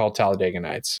got to be called Talladega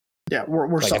Nights. Yeah, we're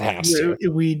like sorry.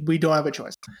 We don't have a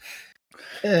choice.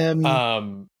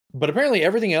 But apparently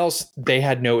everything else they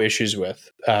had no issues with,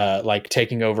 like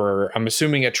taking over, I'm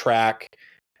assuming, a track,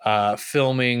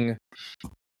 filming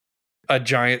a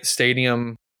giant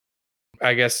stadium.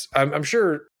 I guess I'm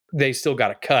sure they still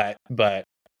got a cut, but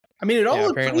I mean, it all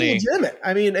looked pretty legitimate.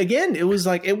 I mean, again, it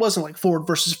wasn't like Ford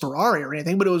versus Ferrari or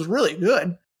anything, but it was really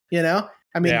good.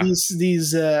 I mean,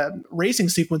 these racing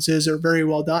sequences are very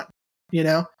well done.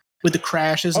 With the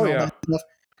crashes and all that stuff.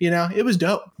 It was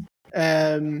dope.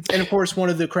 And of course, one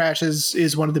of the crashes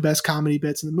is one of the best comedy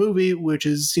bits in the movie, which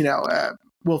is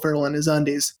Will Ferrell in his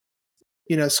undies,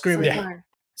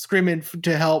 screaming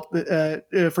to help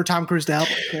for Tom Cruise to help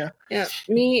him. Yeah,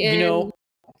 me and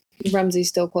Rumsey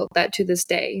still quote that to this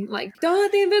day. Like, don't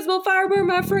let the invisible fire burn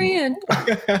my friend.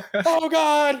 Oh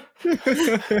God,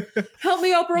 help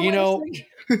me, Oprah.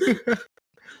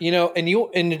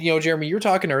 Jeremy, you were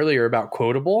talking earlier about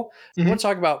quotable. I want to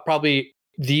talk about probably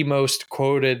the most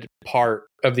quoted part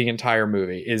of the entire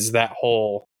movie is that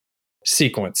whole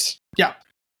sequence. Yeah.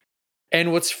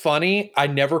 And what's funny, I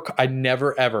never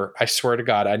ever, I swear to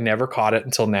God, I never caught it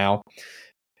until now.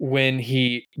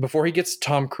 Before he gets to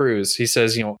Tom Cruise, he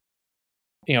says,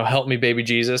 help me, baby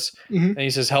Jesus. And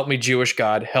he says, help me, Jewish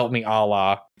God, help me,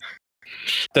 Allah.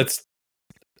 That's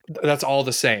all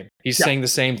the same. He's saying the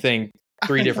same thing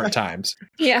 3 different times.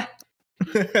 Yeah.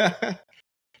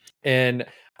 And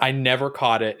I never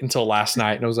caught it until last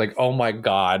night. And I was like, oh my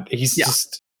God,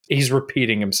 he's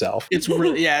repeating himself. It's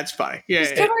really, it's funny. Yeah.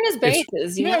 He's covering his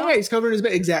bases, Yeah, he's covering his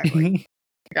bases. Exactly.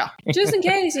 Yeah. Just in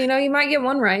case, you might get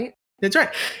one right. That's right.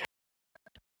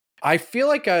 I feel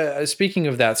like, speaking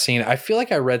of that scene, I feel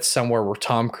like I read somewhere where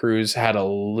Tom Cruise had a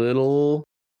little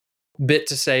bit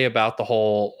to say about the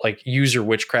whole like user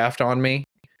witchcraft on me.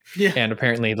 Yeah. And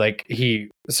apparently like he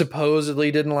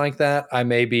supposedly didn't like that. I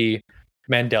may be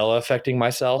Mandela affecting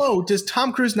myself. Oh, does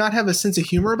Tom Cruise not have a sense of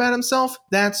humor about himself?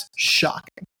 That's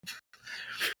shocking.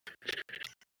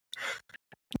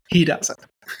 He doesn't.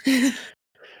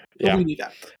 Yeah. We need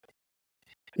that.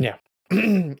 Yeah.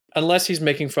 Unless he's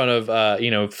making fun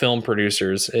of film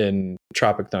producers in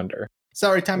Tropic Thunder.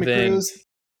 Sorry, Tommy Then- Cruise.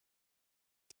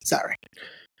 Sorry.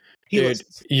 He Dude,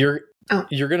 listens.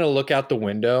 you're gonna look out the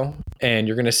window and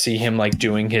you're gonna see him like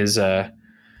doing his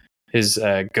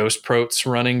ghost protes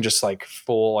running, just like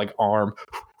full like arm,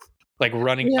 like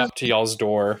running Yeah. up to y'all's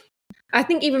door. I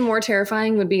think even more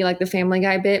terrifying would be like the Family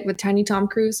Guy bit with Tiny Tom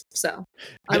Cruise. So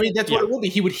I mean, that's what it would be.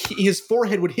 His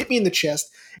forehead would hit me in the chest,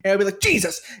 and I'd be like,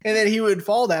 Jesus! And then he would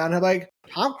fall down, and I'm like,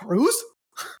 Tom Cruise?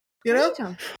 You know?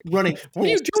 Tiny Running. What are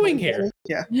you doing here?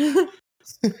 Yeah. Tom.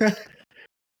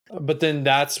 But then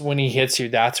that's when he hits you.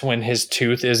 That's when his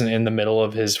tooth isn't in the middle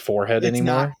of his forehead It's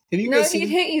anymore. not. Have you No, guys he'd seen?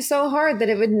 hit you so hard that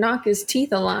it would knock his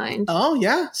teeth aligned. Oh,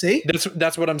 yeah. See?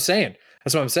 That's what I'm saying.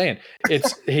 That's what I'm saying.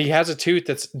 It's he has a tooth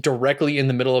that's directly in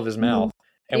the middle of his mouth,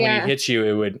 and when Yeah. he hits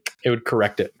you, it would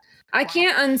correct it. I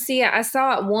can't unsee it. I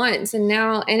saw it once, and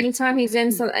now anytime he's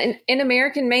in in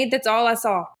American Made, that's all I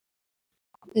saw.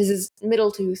 Is his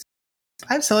middle tooth.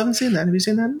 I still haven't seen that. Have you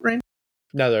seen that, Rain?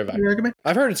 Neither have I. You recommend?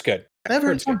 I've heard it's good. I've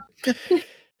heard it's good.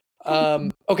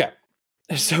 Okay.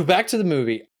 So back to the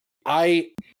movie.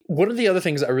 One of the other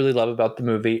things I really love about the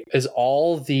movie is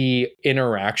all the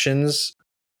interactions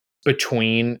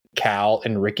between Cal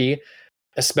and Ricky,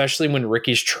 especially when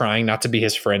Ricky's trying not to be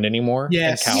his friend anymore.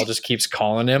 Yes. And Cal just keeps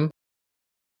calling him.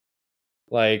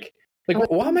 Like,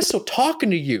 why am I still talking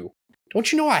to you?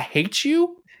 Don't you know I hate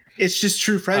you? It's just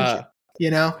true friendship.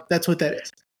 That's what that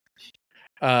is.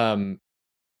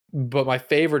 But my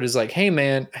favorite is like, hey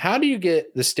man, how do you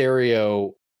get the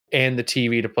stereo and the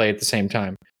TV to play at the same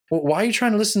time? Well, why are you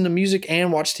trying to listen to music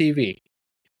and watch TV?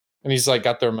 And he's like,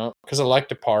 got the remote because I like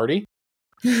to party.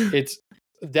 It's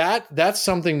that's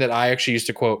something that I actually used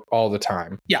to quote all the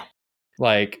time. Yeah.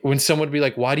 Like when someone would be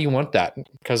like, why do you want that?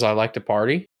 Because I like to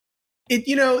party. And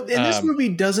this movie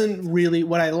doesn't really,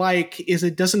 what I like is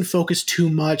it doesn't focus too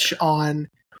much on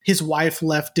his wife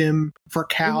left him for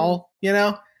Cal,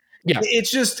 Yeah.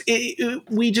 It's just,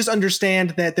 we just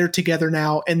understand that they're together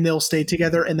now and they'll stay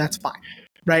together and that's fine.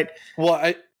 Right. Well,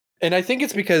 I think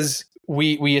it's because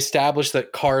we established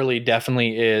that Carly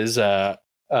definitely is,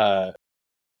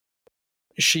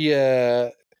 she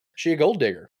a gold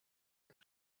digger.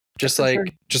 Just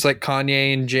like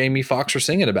Kanye and Jamie Foxx were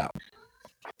singing about.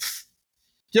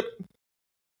 Yep.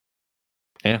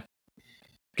 Yeah.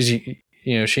 Because she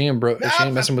ain't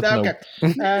messing with no.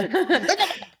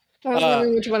 I was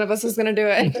wondering which one of us is going to do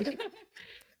it.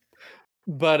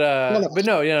 But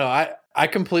no, I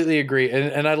completely agree,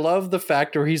 and I love the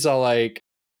fact where he's all like,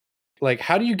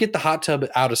 how do you get the hot tub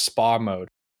out of spa mode?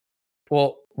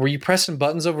 Well, were you pressing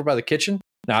buttons over by the kitchen?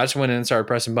 No, I just went in and started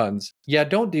pressing buttons. Yeah,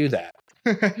 don't do that.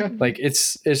 Like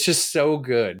it's just so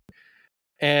good.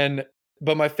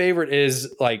 But my favorite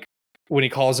is like when he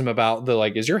calls him about the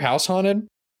is your house haunted?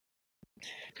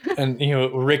 And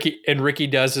Ricky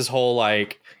does his whole I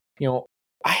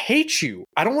hate you.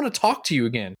 I don't want to talk to you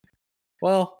again.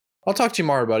 Well, I'll talk to you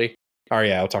tomorrow, buddy. Oh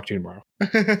yeah, I'll talk to you tomorrow.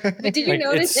 But did you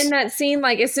notice in that scene,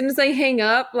 as soon as they hang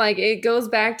up, it goes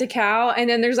back to Cal, and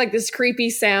then there's this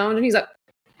creepy sound, and he's like,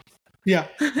 yeah,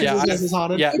 that's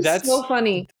so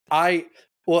funny.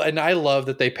 And I love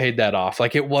that they paid that off.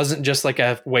 It wasn't just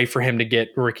a way for him to get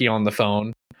Ricky on the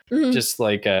phone. Mm-hmm. Just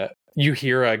you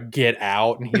hear a get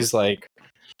out, and he's like,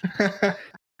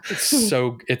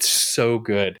 it's so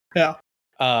good. Yeah.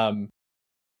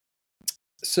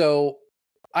 So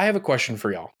I have a question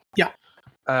for y'all. Yeah.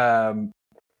 I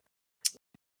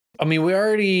mean, we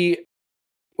already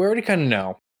kind of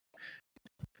know,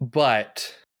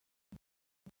 but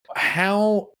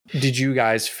how did you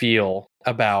guys feel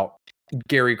about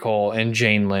Gary Cole and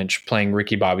Jane Lynch playing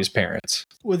Ricky Bobby's parents?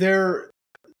 Well, they're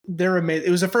amazing.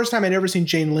 It was the first time I'd ever seen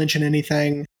Jane Lynch in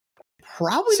anything.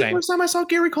 Probably the first time I saw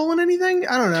Gary Cole in anything.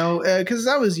 I don't know, because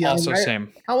I was young. Also,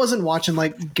 same. I wasn't watching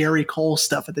Gary Cole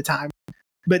stuff at the time.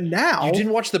 But now... You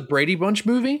didn't watch the Brady Bunch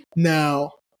movie?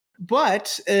 No.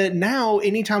 But now,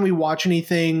 anytime we watch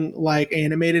anything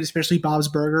animated, especially Bob's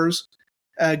Burgers,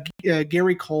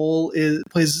 Gary Cole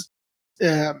plays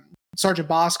Sergeant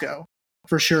Bosco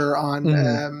for sure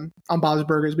on Bob's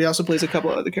Burgers. But he also plays a couple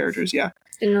of other characters. Yeah,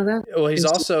 didn't know that. Well, he's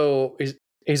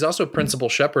also Principal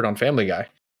Shepard on Family Guy.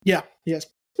 Yeah. Yes.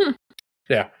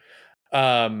 Yeah.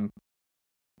 I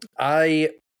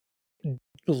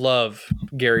love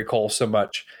Gary Cole so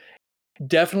much.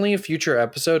 definitely a future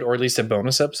episode, or at least a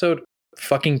bonus episode.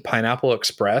 Fucking Pineapple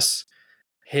Express.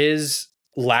 His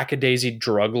lackadaisy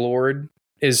drug lord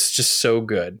is just so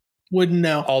good. Wouldn't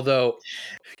know. Although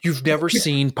you've never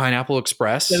seen Pineapple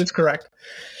Express. That is correct.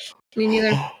 Me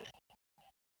neither.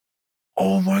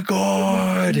 Oh my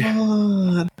god.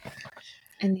 And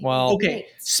Well, Okay,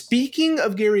 speaking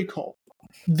of Gary Cole,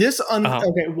 this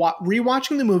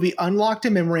rewatching the movie unlocked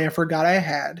a memory I forgot I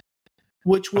had,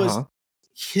 which was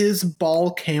his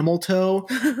ball camel toe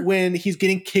when he's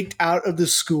getting kicked out of the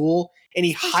school and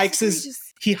he hikes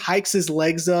his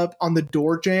legs up on the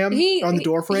door jamb on the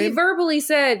door frame. He verbally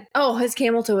said, "Oh, his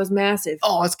camel toe is massive."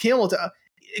 Oh, his camel toe,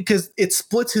 because it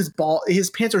splits his ball. His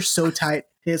pants are so tight,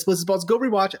 and it splits his balls. Go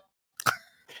rewatch it.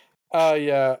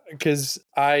 Yeah, because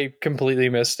I completely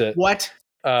missed it. What?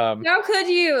 How could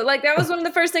you? Like, that was one of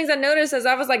the first things I noticed as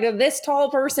I was like this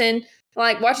tall person,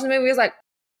 like watching the movie. I was like,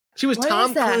 she was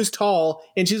Tom Cruise tall,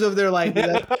 and she's over there like,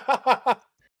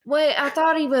 wait, I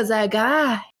thought he was a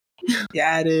guy.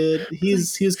 Yeah, dude. He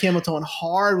was camel toeing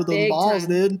hard with those Big balls,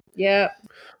 time. dude. Yeah.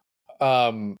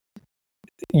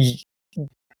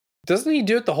 Doesn't he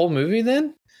do it the whole movie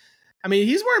then? I mean,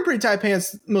 he's wearing pretty tight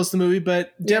pants most of the movie,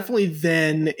 but definitely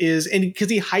then is, and because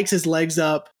he hikes his legs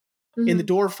up in the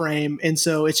door frame, and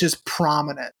so it's just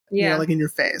prominent, you know, like in your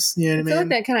face. You know what I mean? I feel like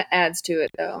that kind of adds to it,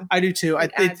 though. I do too.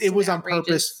 It was on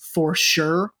purpose for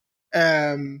sure,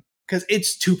 because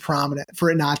it's too prominent for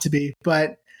it not to be.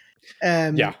 But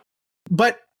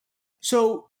But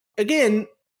so again,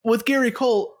 with Gary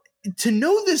Cole, to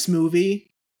know this movie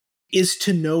is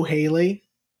to know Haley,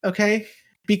 okay?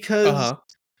 Because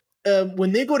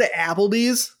when they go to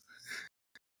Applebee's,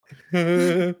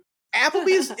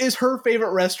 Applebee's is her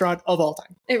favorite restaurant of all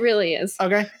time. It really is.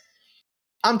 Okay?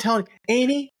 I'm telling you,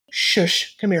 Annie,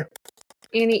 shush, come here.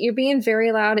 Annie, you're being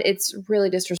very loud. It's really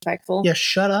disrespectful. Yeah,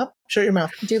 shut up. Shut your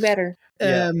mouth. Do better.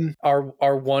 Yeah.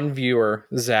 Our one viewer,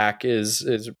 Zach,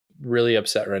 is really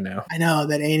upset right now. I know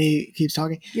that Annie keeps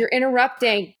talking. You're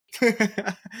interrupting.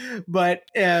 But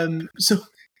so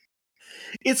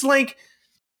it's like,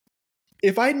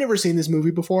 if I'd never seen this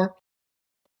movie before,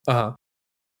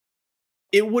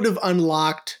 it would have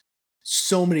unlocked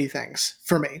so many things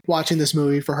for me watching this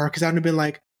movie for her, because I would have been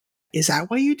like, is that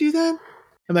why you do that?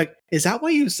 I'm like, is that why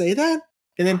you say that?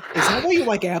 And then, is that why you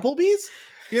like Applebee's?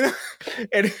 You know?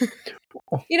 And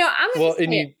you know, I'm gonna say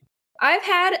it. I've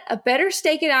had a better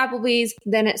steak at Applebee's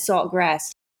than at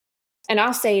Saltgrass. And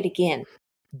I'll say it again.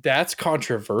 That's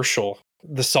controversial.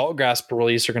 The Saltgrass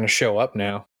Burleys are going to show up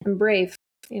now. I'm brave,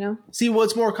 you know? See,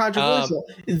 what's more controversial?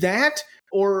 That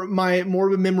or my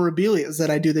morbid memorabilia that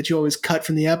I do that you always cut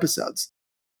from the episodes?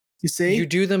 You see? You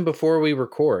do them before we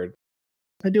record.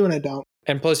 I do and I don't.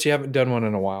 And plus, you haven't done one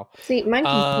in a while. See, mine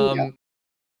can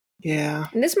yeah.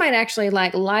 And this might actually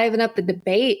like liven up the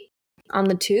debate on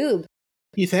the tube.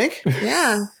 You think?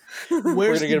 Yeah. We're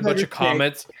going to get a bunch of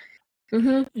comments.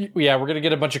 Mm-hmm. Yeah, we're going to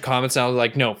get a bunch of comments now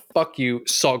like, no, fuck you,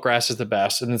 Saltgrass is the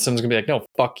best. And then someone's going to be like, no,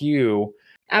 fuck you.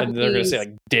 Applebee's. And they're going to say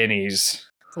like, Denny's.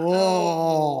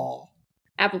 Oh.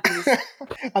 Applebee's.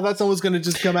 I thought someone was going to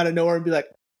just come out of nowhere and be like,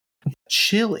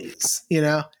 Chili's, you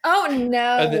know? Oh,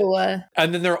 no.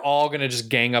 And then they're all going to just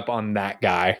gang up on that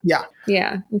guy. Yeah.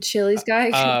 Yeah. And Chili's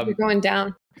guy, you're going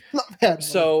down.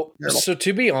 So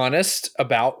to be honest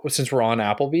since we're on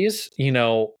Applebee's, you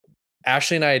know,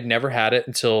 Ashley and I had never had it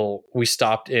until we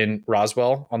stopped in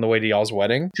Roswell on the way to y'all's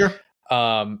wedding. Sure.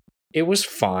 It was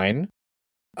fine.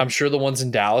 I'm sure the ones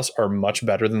in Dallas are much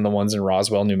better than the ones in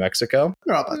Roswell, New Mexico.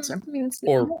 They're all about the same.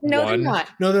 No, they're not.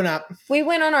 No, they're not. We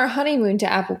went on our honeymoon to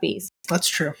Applebee's. That's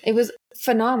true. It was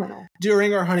phenomenal.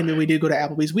 During our honeymoon, we did go to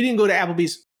Applebee's. We didn't go to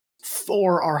Applebee's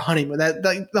for our honeymoon.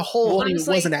 The whole honeymoon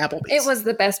wasn't Applebee's. It was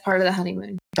the best part of the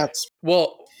honeymoon. That's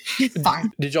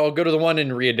fine. Did y'all go to the one in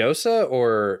Ruidoso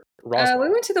or Roswell? We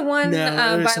went to the one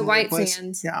by White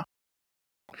Sands. Yeah.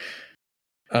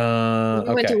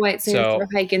 We went to White Sands for a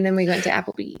hike, and then we went to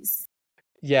Applebee's.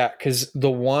 Yeah, because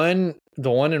the one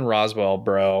in Roswell,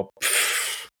 bro,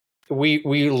 we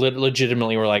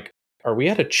legitimately were like, are we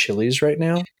at a Chili's right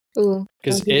now? Ooh,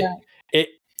 because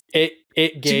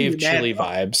it gave chili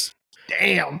vibes.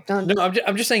 Damn. No,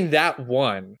 I'm just saying that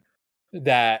one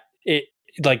that it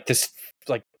like this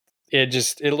like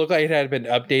it looked like it had been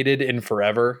updated in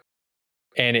forever,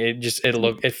 and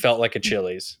it felt like a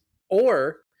Chili's,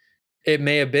 or it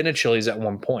may have been a Chili's at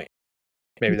one point.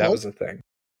 Maybe that was the thing.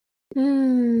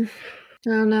 I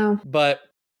don't know. But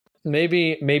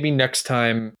maybe next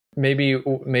time, maybe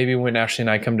when Ashley and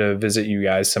I come to visit you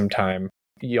guys sometime,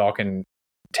 y'all can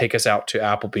take us out to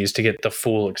Applebee's to get the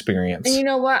full experience. And you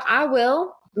know what? I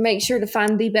will make sure to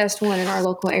find the best one in our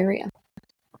local area.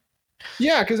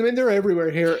 Yeah, because I mean they're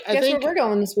everywhere here. I Guess think where we're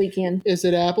going this weekend? is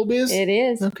it Applebee's? It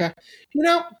is. Okay. You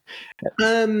know,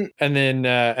 And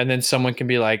then someone can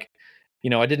be like,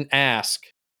 I didn't ask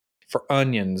for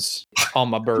onions on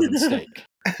my bourbon steak.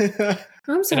 I'm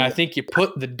And sorry. I think you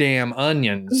put the damn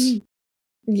onions.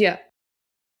 Yeah.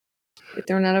 Get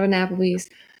thrown out of an Applebee's.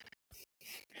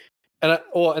 And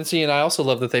I also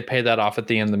love that they pay that off at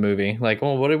the end of the movie. Like,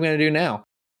 well, what are we going to do now?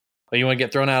 Well, you want to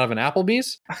get thrown out of an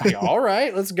Applebee's? Like, all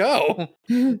right, let's go.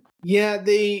 yeah,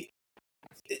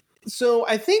 so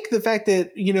I think the fact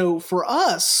that, for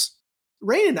us,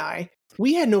 Rain and I,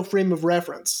 we had no frame of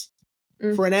reference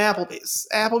for an Applebee's.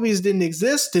 Applebee's didn't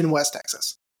exist in West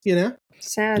Texas,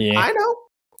 Sad. Yeah. I know.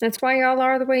 That's why y'all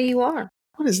are the way you are.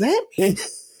 What does that mean?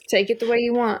 Take it the way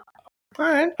you want. All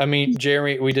right. I mean,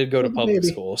 Jeremy, we did go to public Maybe.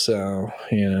 school, so,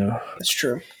 That's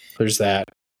true. there's that.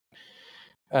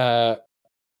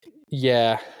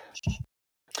 Yeah.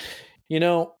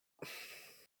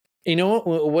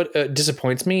 What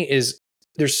disappoints me is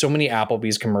there's so many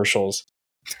Applebee's commercials.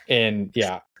 And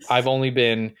yeah, I've only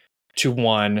been to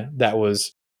one that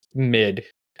was mid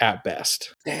at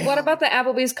best. Damn. What about the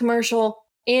Applebee's commercial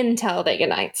in Talladega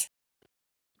Nights?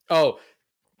 Oh,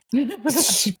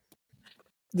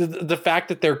 the fact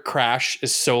that their crash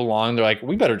is so long, they're like,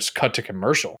 we better just cut to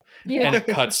commercial. Yeah. And it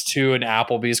cuts to an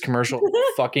Applebee's commercial.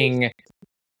 Fucking,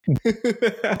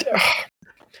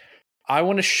 I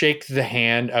want to shake the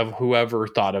hand of whoever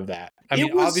thought of that. I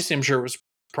mean, obviously, I'm sure it was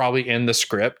probably in the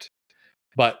script,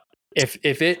 but if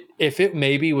it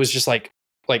maybe was just like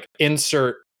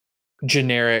insert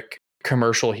generic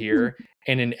commercial here,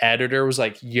 and an editor was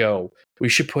like, yo, we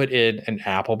should put in an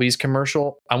Applebee's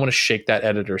commercial, I want to shake that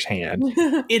editor's hand.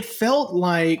 It felt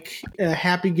like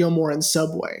Happy Gilmore and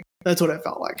Subway. That's what it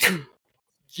felt like.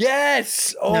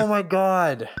 Yes. Oh Yeah. my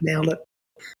God. Nailed it.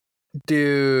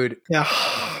 Dude. Yeah.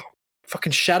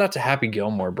 Fucking shout out to Happy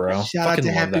Gilmore, bro. Shout out Fucking to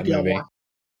love Happy that movie. Gilmore.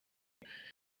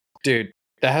 Dude,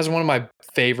 that has one of my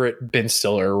favorite Ben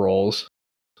Stiller roles.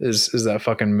 Is that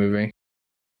fucking movie.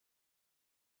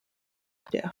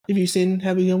 Yeah. Have you seen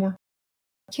Happy Gilmore?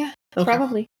 Yeah, Okay.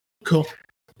 probably. Cool.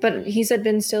 But he said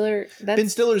Ben Stiller. Ben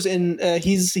Stiller's in.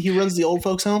 He runs the old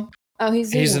folks home. Oh,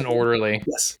 he's an orderly.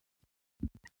 Yes.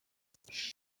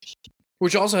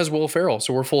 Which also has Will Ferrell,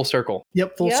 so we're full circle.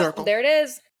 Yep. Full circle. There it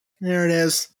is. There it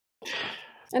is.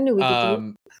 I knew we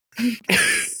could do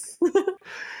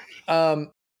it.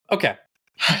 Okay.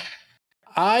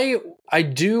 I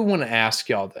do want to ask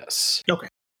y'all this. Okay.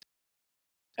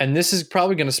 And this is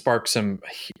probably going to spark some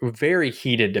very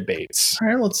heated debates. All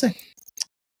right. Let's see.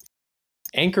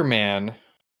 Anchorman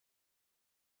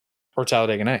or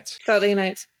Talladega Nights? Talladega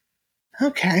Nights.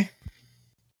 Okay.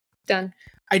 Done.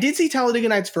 I did see Talladega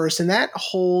Nights first, and that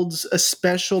holds a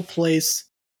special place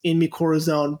in Mikoro's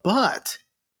zone. But,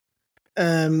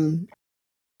 Annifer.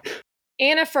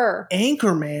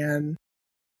 Anchorman,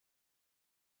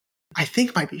 I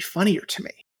think might be funnier to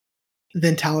me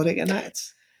than Talladega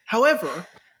Nights. However,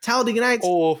 Talladega Nights,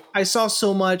 I saw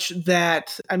so much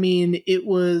that, I mean, it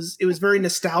was very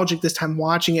nostalgic this time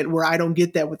watching it, where I don't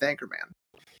get that with Anchorman.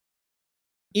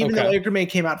 Even though Anchorman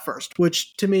came out first,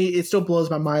 which to me, it still blows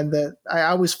my mind that I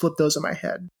always flip those in my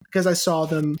head because I saw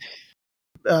them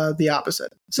the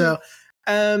opposite. So,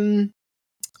 I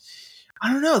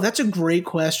don't know. That's a great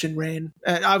question, Rain.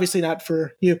 Obviously not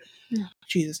for you.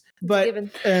 Jesus. But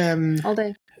all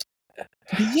day.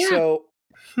 Yeah. So,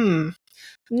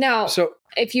 Now,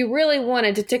 if you really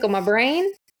wanted to tickle my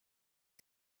brain,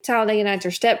 Talladega Nights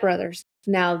are Step Brothers.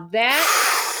 Now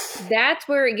that's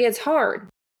where it gets hard.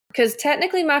 Because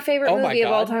technically my favorite movie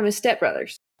of all time is Step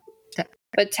Brothers.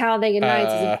 But Talladega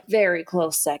Nights is a very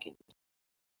close second.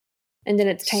 And then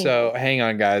it's Tangled. So hang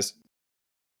on, guys.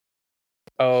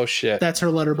 Oh shit. That's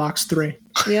her letterbox 3.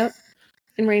 Yep.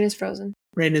 And Rain is Frozen.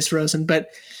 Rain is Frozen. But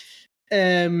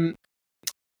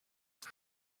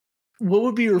what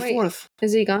would be your fourth?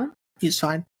 Is he gone? He's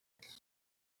fine.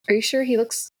 Are you sure he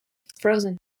looks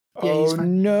frozen? Yeah, he's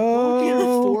fine. No. What would be your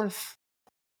fourth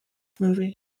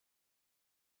movie?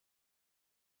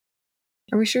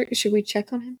 Are we sure? Should we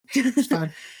check on him? It's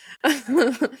fine.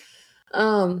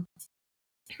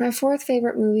 My fourth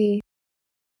favorite movie.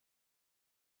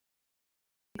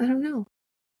 I don't know.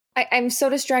 I'm so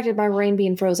distracted by Rain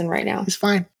being frozen right now. He's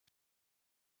fine.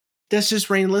 That's just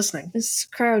Rain listening. It's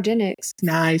cryogenics.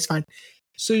 Nah, he's fine.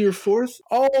 So your fourth?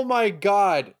 Oh my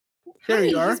God. There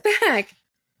you are. He's back.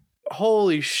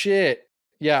 Holy shit.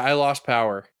 Yeah, I lost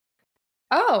power.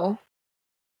 Oh.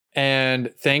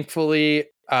 And thankfully,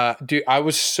 dude, I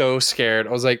was so scared.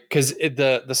 I was like, because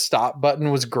the stop button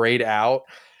was grayed out.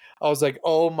 I was like,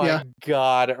 oh my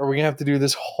God, are we gonna have to do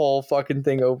this whole fucking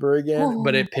thing over again?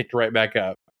 But it picked right back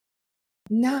up.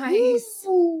 Nice.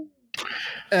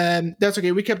 That's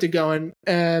okay. We kept it going.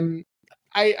 I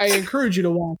encourage you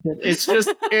to watch it. It's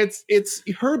just it's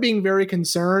her being very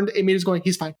concerned. Amita's going,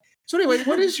 he's fine. So anyway,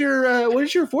 what is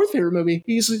your fourth favorite movie?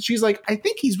 She's like, I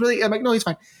think he's really. I'm like, no, he's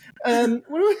fine.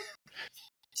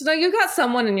 She's like, you got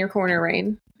someone in your corner,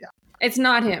 Rain. Yeah, it's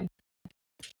not him.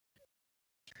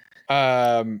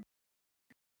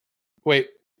 Wait,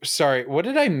 sorry. What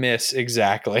did I miss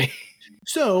exactly?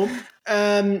 So,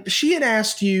 she had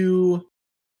asked you.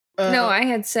 No, I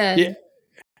had said. Yeah.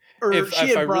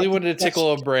 If I really wanted to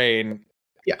tickle a brain,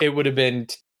 it would have been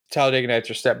Talladega Nights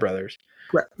or Step Brothers.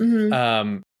 Correct.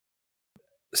 Mm-hmm.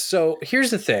 So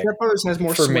here's the thing. Step Brothers has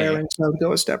more swearing, so go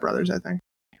with Step Brothers, I think.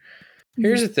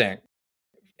 Here's the thing.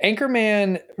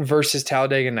 Anchorman versus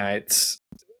Talladega Nights.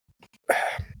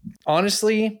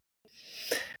 Honestly,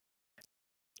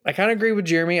 I kind of agree with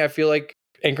Jeremy. I feel like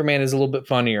Anchorman is a little bit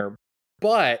funnier.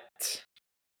 But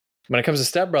when it comes to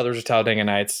Step Brothers or Talladega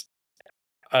Nights,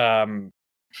 that's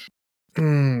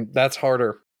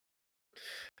harder.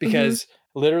 Because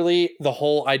literally the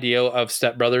whole idea of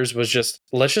Step Brothers was just,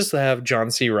 let's just have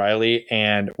John C. Reilly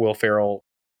and Will Ferrell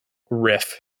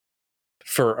riff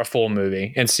for a full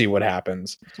movie and see what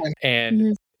happens.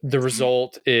 And the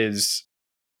result is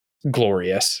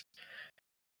glorious.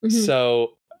 So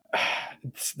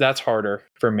that's harder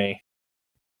for me.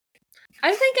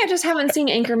 I think I just haven't seen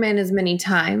Anchorman as many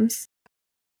times.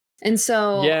 And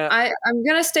so I'm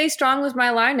going to stay strong with my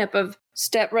lineup of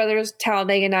Step Brothers,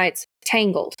 Talladega Nights,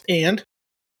 Tangled. And?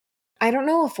 I don't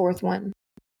know a fourth one.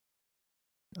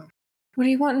 What are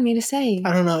you wanting me to say?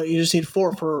 I don't know. You just need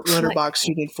 4 for Letterboxd.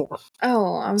 You need 4.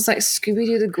 Oh, I was like,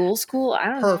 Scooby-Doo the Ghoul School? I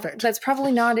don't know. That's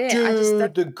probably not it.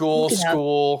 Dude, the Ghoul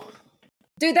School.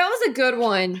 Dude, that was a good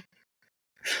one.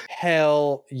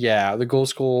 Hell yeah. The Ghoul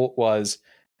School was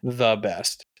the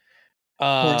best.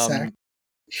 Okay.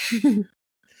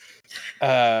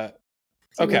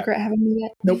 Regret having me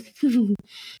yet? Nope.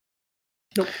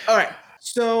 Nope. All right.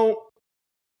 So,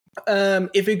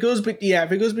 if it goes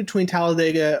between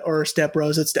Talladega or Step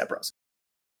Bros, it's Step Bros.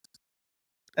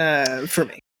 For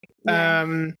me.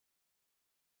 Yeah.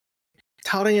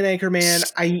 Talladega and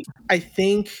Anchorman, I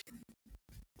think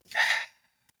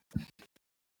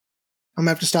I'm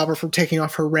gonna have to stop her from taking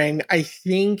off her ring. I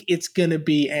think it's gonna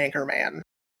be Anchorman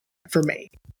for me.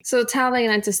 So Talladega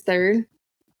Nights is third?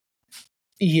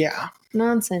 Yeah.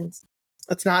 Nonsense.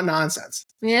 That's not nonsense.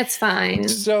 Yeah, it's fine.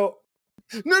 So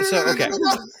no.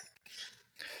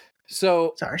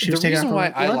 So sorry, she was taking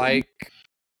off her ring.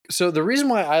 The reason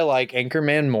why I like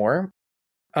Anchorman more,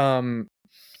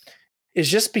 is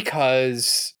just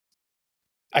because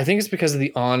I think it's because of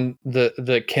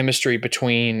the chemistry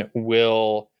between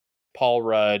Will, Paul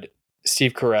Rudd,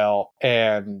 Steve Carell,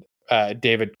 and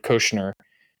David Koechner.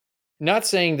 Not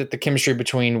saying that the chemistry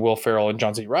between Will Ferrell and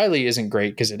John C. Reilly isn't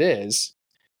great, because it is,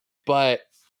 but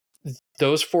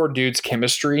those 4 dudes'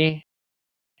 chemistry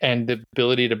and the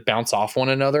ability to bounce off one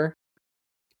another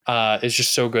is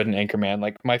just so good in Anchorman.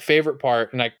 Like, my favorite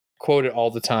part, and I quote it all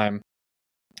the time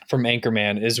from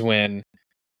Anchorman, is when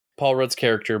Paul Rudd's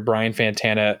character, Brian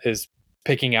Fantana, is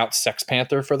picking out Sex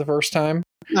Panther for the first time.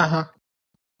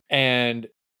 And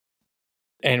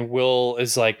Will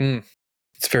is like,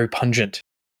 it's very pungent.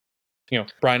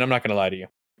 Brian, I'm not going to lie to you.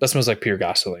 That smells like pure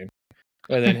gasoline.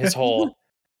 And then his whole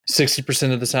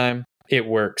 60% of the time, it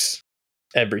works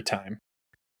every time.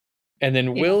 And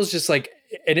then Will's just like,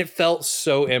 and it felt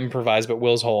so improvised, but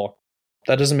Will's whole,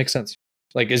 that doesn't make sense.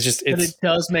 Like, but it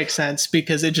does make sense,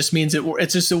 because it just means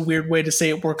it's just a weird way to say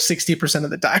it works 60% of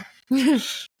the time.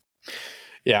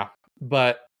 Yeah.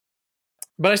 But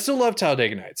I still love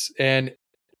Talladega Nights. And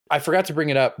I forgot to bring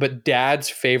it up, but Dad's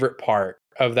favorite part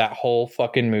of that whole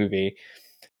fucking movie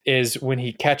is when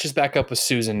he catches back up with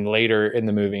Susan later in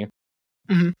the movie.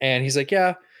 And he's like,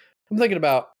 yeah, I'm thinking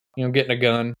about, getting a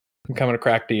gun, becoming a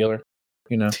crack dealer,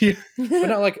 but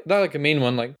not like a mean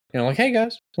one. Like, like, hey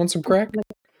guys, want some crack?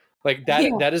 Like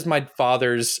that, that is my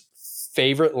father's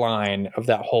favorite line of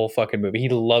that whole fucking movie. He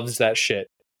loves that shit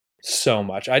so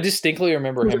much. I distinctly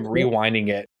remember him rewinding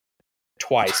it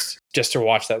twice just to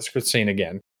watch that scene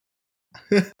again.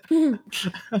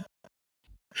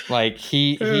 Like,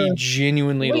 he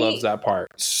genuinely loves that part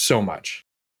so much.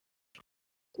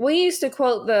 We used to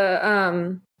quote the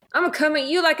I'm gonna come at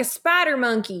you like a spider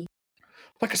monkey.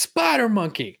 Like a spider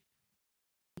monkey.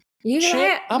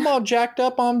 Shit, I'm all jacked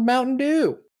up on Mountain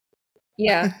Dew.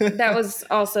 Yeah, that was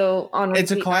also on.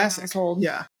 It's a classic.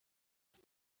 Yeah.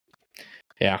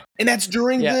 And that's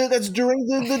during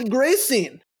the gray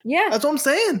scene. Yeah, that's what I'm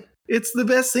saying. It's the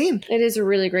best scene. It is a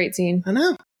really great scene. I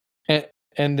know.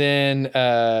 And then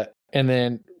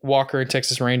Walker and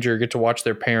Texas Ranger get to watch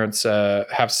their parents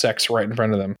have sex right in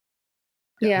front of them.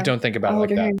 Yeah. Don't think about it like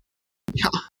that.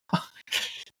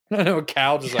 I know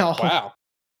Cal just like, wow.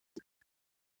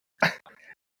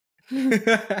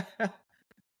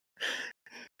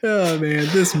 Oh man,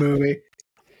 this movie.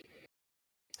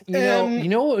 You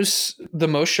know what was the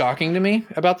most shocking to me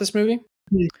about this movie?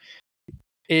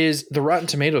 Is the Rotten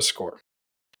Tomatoes score.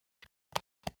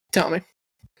 Tell me.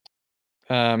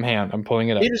 Hang on, I'm pulling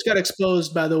it up. They just got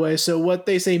exposed, by the way, so what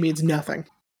they say means nothing.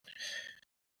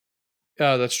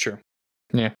 Oh, that's true.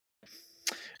 Yeah.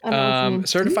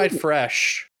 Certified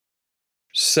fresh,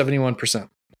 71%.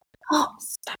 Oh,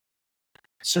 stop.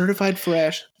 Certified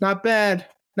fresh. Not bad.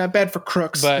 Not bad for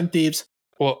crooks and thieves.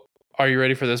 Well, are you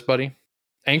ready for this, buddy?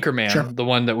 Anchorman, sure. The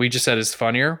one that we just said is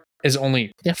funnier, is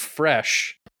only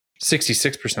fresh,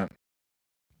 66%.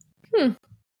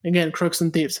 Again, crooks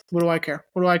and thieves. What do I care?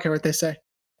 What do I care what they say?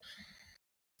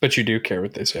 But you do care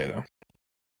what they say, though.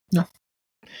 No.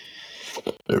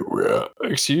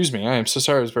 Excuse me. I am so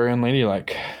sorry. I was very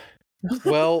unladylike.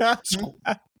 Well,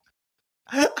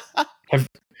 have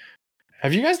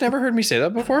you guys never heard me say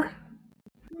that before?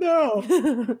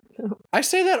 No. I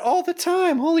say that all the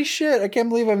time. Holy shit. I can't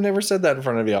believe I've never said that in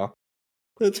front of y'all.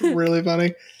 That's really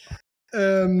funny.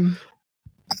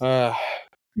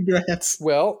 Congrats.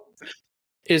 Well,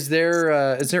 is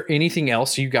there anything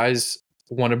else you guys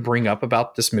want to bring up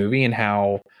about this movie and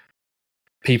how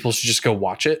people should just go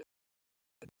watch it?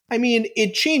 I mean,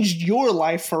 it changed your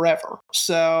life forever.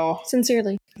 So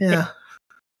sincerely. Yeah.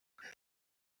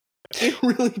 It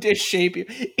really did shape you.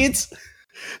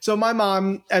 So my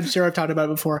mom, I'm sure I've talked about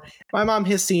it before. My mom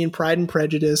has seen Pride and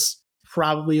Prejudice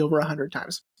probably over 100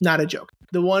 times. Not a joke.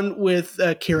 The one with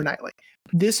Keira Knightley.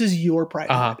 This is your Pride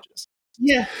and Prejudice.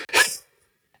 Yeah.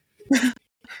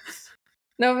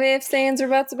 No ifs, ands, or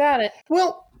buts about it.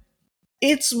 Well,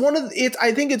 I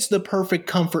think it's the perfect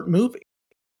comfort movie.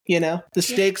 You know, the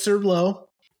stakes are low.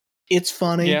 It's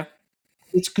funny. Yeah.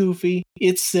 It's goofy.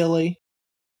 It's silly.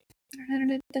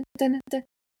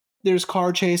 There's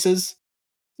car chases.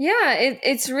 Yeah,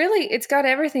 it's got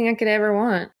everything I could ever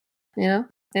want, you know,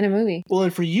 in a movie. Well,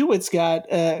 and for you, it's got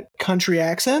country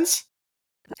accents.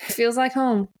 It feels like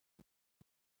home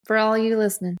for all you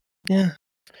listening. Yeah.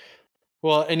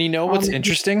 Well, and you know what's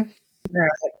interesting?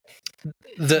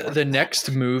 The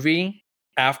next movie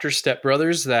after Step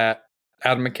Brothers that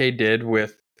Adam McKay did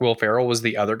with Will Ferrell was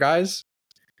The Other Guys.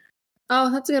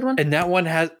 Oh, that's a good one. And that one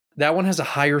has a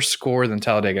higher score than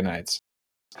Talladega Nights.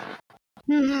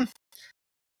 79%.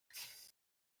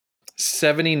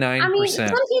 I mean, some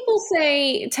people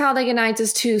say Talladega Nights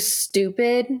is too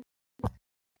stupid.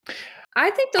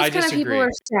 I think those kind of people are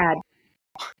sad.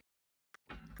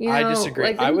 You know, I disagree.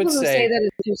 Like, I would say that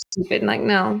it's too stupid. Like,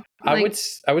 no. I would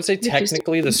say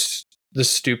technically the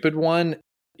stupid one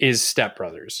is Step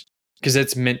Brothers because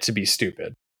it's meant to be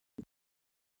stupid.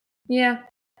 Yeah,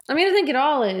 I mean, I think it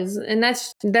all is, and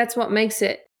that's what makes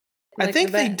it. Like, I think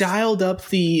they dialed up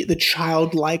the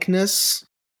childlikeness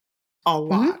a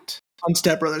lot on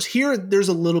Step Brothers. Here, there's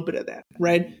a little bit of that,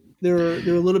 right? They're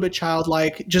a little bit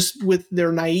childlike, just with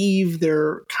they're naive,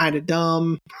 they're kind of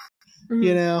dumb,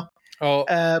 you know. Oh,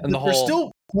 but they're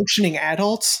still functioning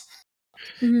adults.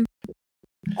 Mm-hmm.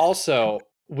 Also,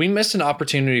 we missed an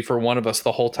opportunity for one of us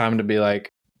the whole time to be like,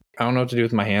 I don't know what to do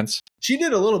with my hands. She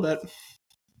did a little bit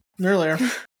earlier.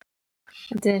 I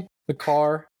did. The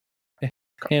car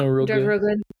handle real good. Real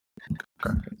good.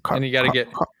 And you got to get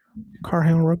car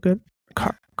handle real good.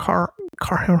 Car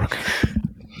handle real good.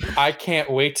 I can't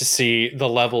wait to see the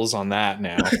levels on that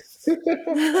now.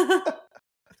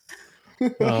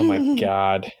 Oh my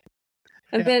god.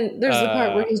 And then there's the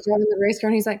part where he's driving the race car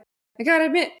and he's like, I gotta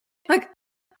admit, like,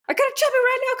 I gotta chub it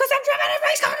right now because I'm driving a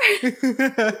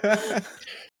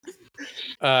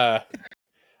race car.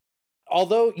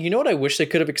 Although, you know what I wish they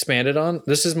could have expanded on?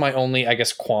 This is my only, I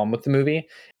guess, qualm with the movie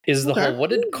is the whole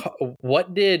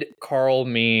what did Carl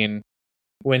mean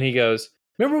when he goes,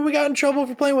 remember when we got in trouble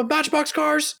for playing with Matchbox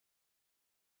cars?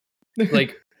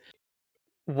 Like,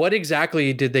 what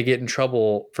exactly did they get in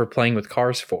trouble for playing with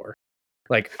cars for?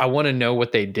 Like, I want to know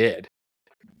what they did.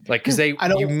 Like, because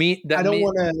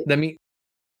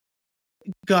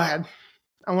Go ahead.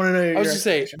 I want to know.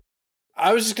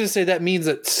 I was just going to say that means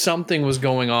that something was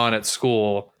going on at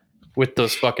school with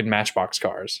those fucking Matchbox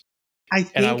cars. I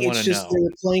think it's just they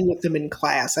were playing with them in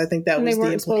class. I think that was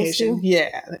the implication.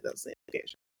 Yeah, I think that's the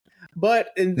implication.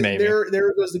 But there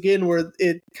it goes again, where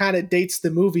it kind of dates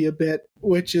the movie a bit,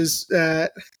 which is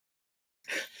the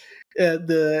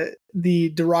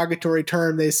derogatory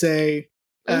term they say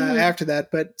after that.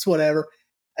 But it's whatever.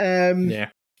 Yeah,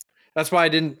 that's why I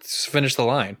didn't finish the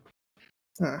line.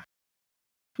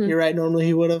 You're right. Normally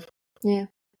he would have. Yeah.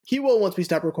 He will once we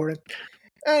stop recording.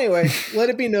 Anyway, let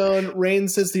it be known. Rain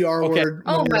says the R word.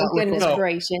 Oh when we're my not goodness recording.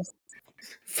 gracious.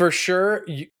 For sure.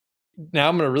 Now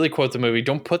I'm going to really quote the movie.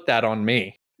 Don't put that on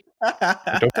me.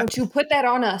 Don't you put that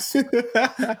on us. Don't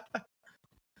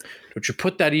you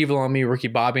put that evil on me, Ricky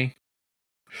Bobby.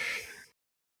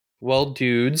 Well,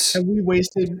 dudes. Have we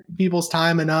wasted people's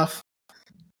time enough?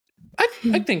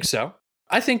 I think so.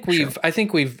 I think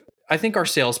our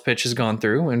sales pitch has gone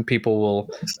through, and we're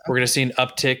going to see an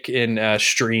uptick in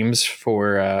streams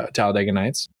for Talladega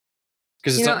Nights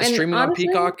because it's streaming honestly,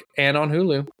 on Peacock and on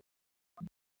Hulu.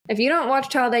 If you don't watch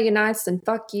Talladega Nights, then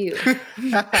fuck you.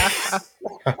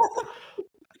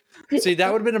 See,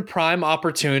 that would have been a prime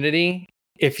opportunity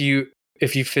if you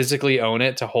physically own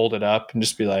it to hold it up and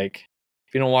just be like,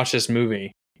 if you don't watch this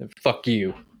movie, then fuck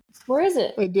you. Where is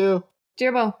it? I do.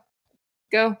 Jerbo,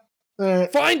 go.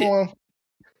 Find it.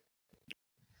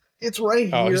 It's right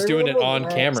here. Oh, he's doing it on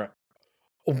camera.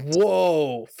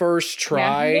 Whoa. First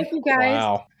try. Yeah, you guys.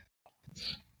 Wow.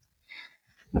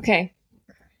 Okay.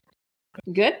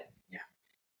 Good? Yeah.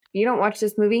 You don't watch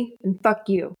this movie, then fuck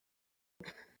you.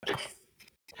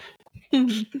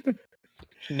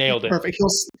 Nailed it. Perfect.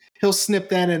 He'll snip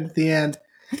that in at the end.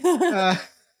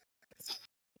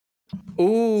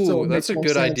 Ooh, So that's a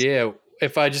good idea.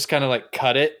 If I just kind of like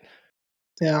cut it.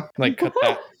 Yeah. Like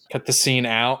cut the scene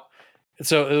out.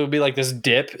 So it would be like this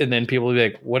dip, and then people would be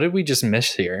like, what did we just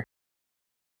miss here?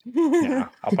 Yeah,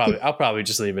 I'll probably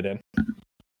just leave it in.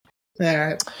 All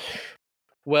right.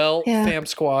 Well, Fam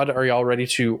Squad, are y'all ready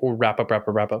to wrap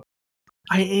up?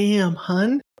 I am,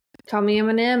 hun. Call me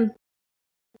Eminem.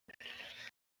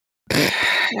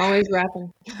 Always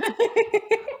rapping.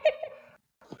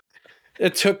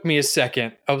 It took me a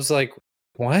second. I was like,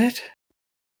 what?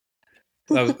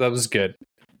 That was good.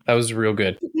 That was real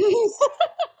good.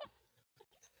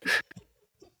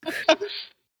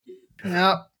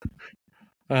 Yeah.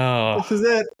 Oh. This is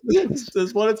it. This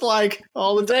is what it's like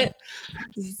all the time.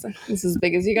 This is as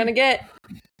big as you're gonna get.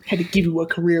 Had to give you a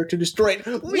career to destroy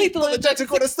it. Lethal injection,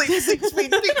 go to sleep.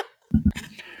 Sleep.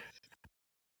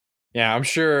 Yeah, I'm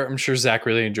sure Zach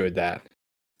really enjoyed that.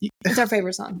 It's our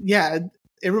favorite song. Yeah,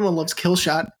 everyone loves Kill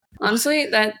Shot. Honestly,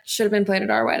 that should have been played at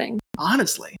our wedding.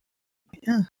 Honestly.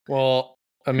 Yeah. Well,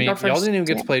 I mean, y'all didn't even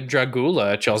get to play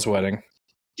Dragula at y'all's wedding.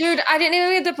 Dude, I didn't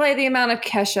even get to play the amount of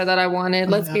Kesha that I wanted.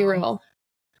 Let's be real.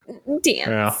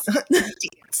 Dance.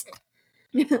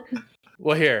 Yeah.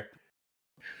 Well, here.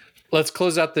 Let's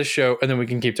close out this show, and then we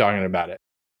can keep talking about it.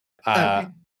 Okay.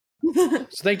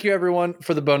 So thank you, everyone,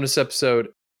 for the bonus episode,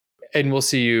 and we'll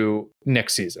see you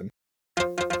next season.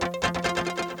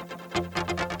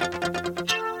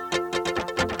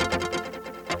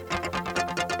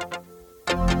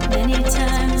 Many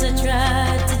times I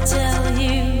tried to tell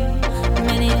you,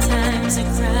 many times I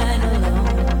cried.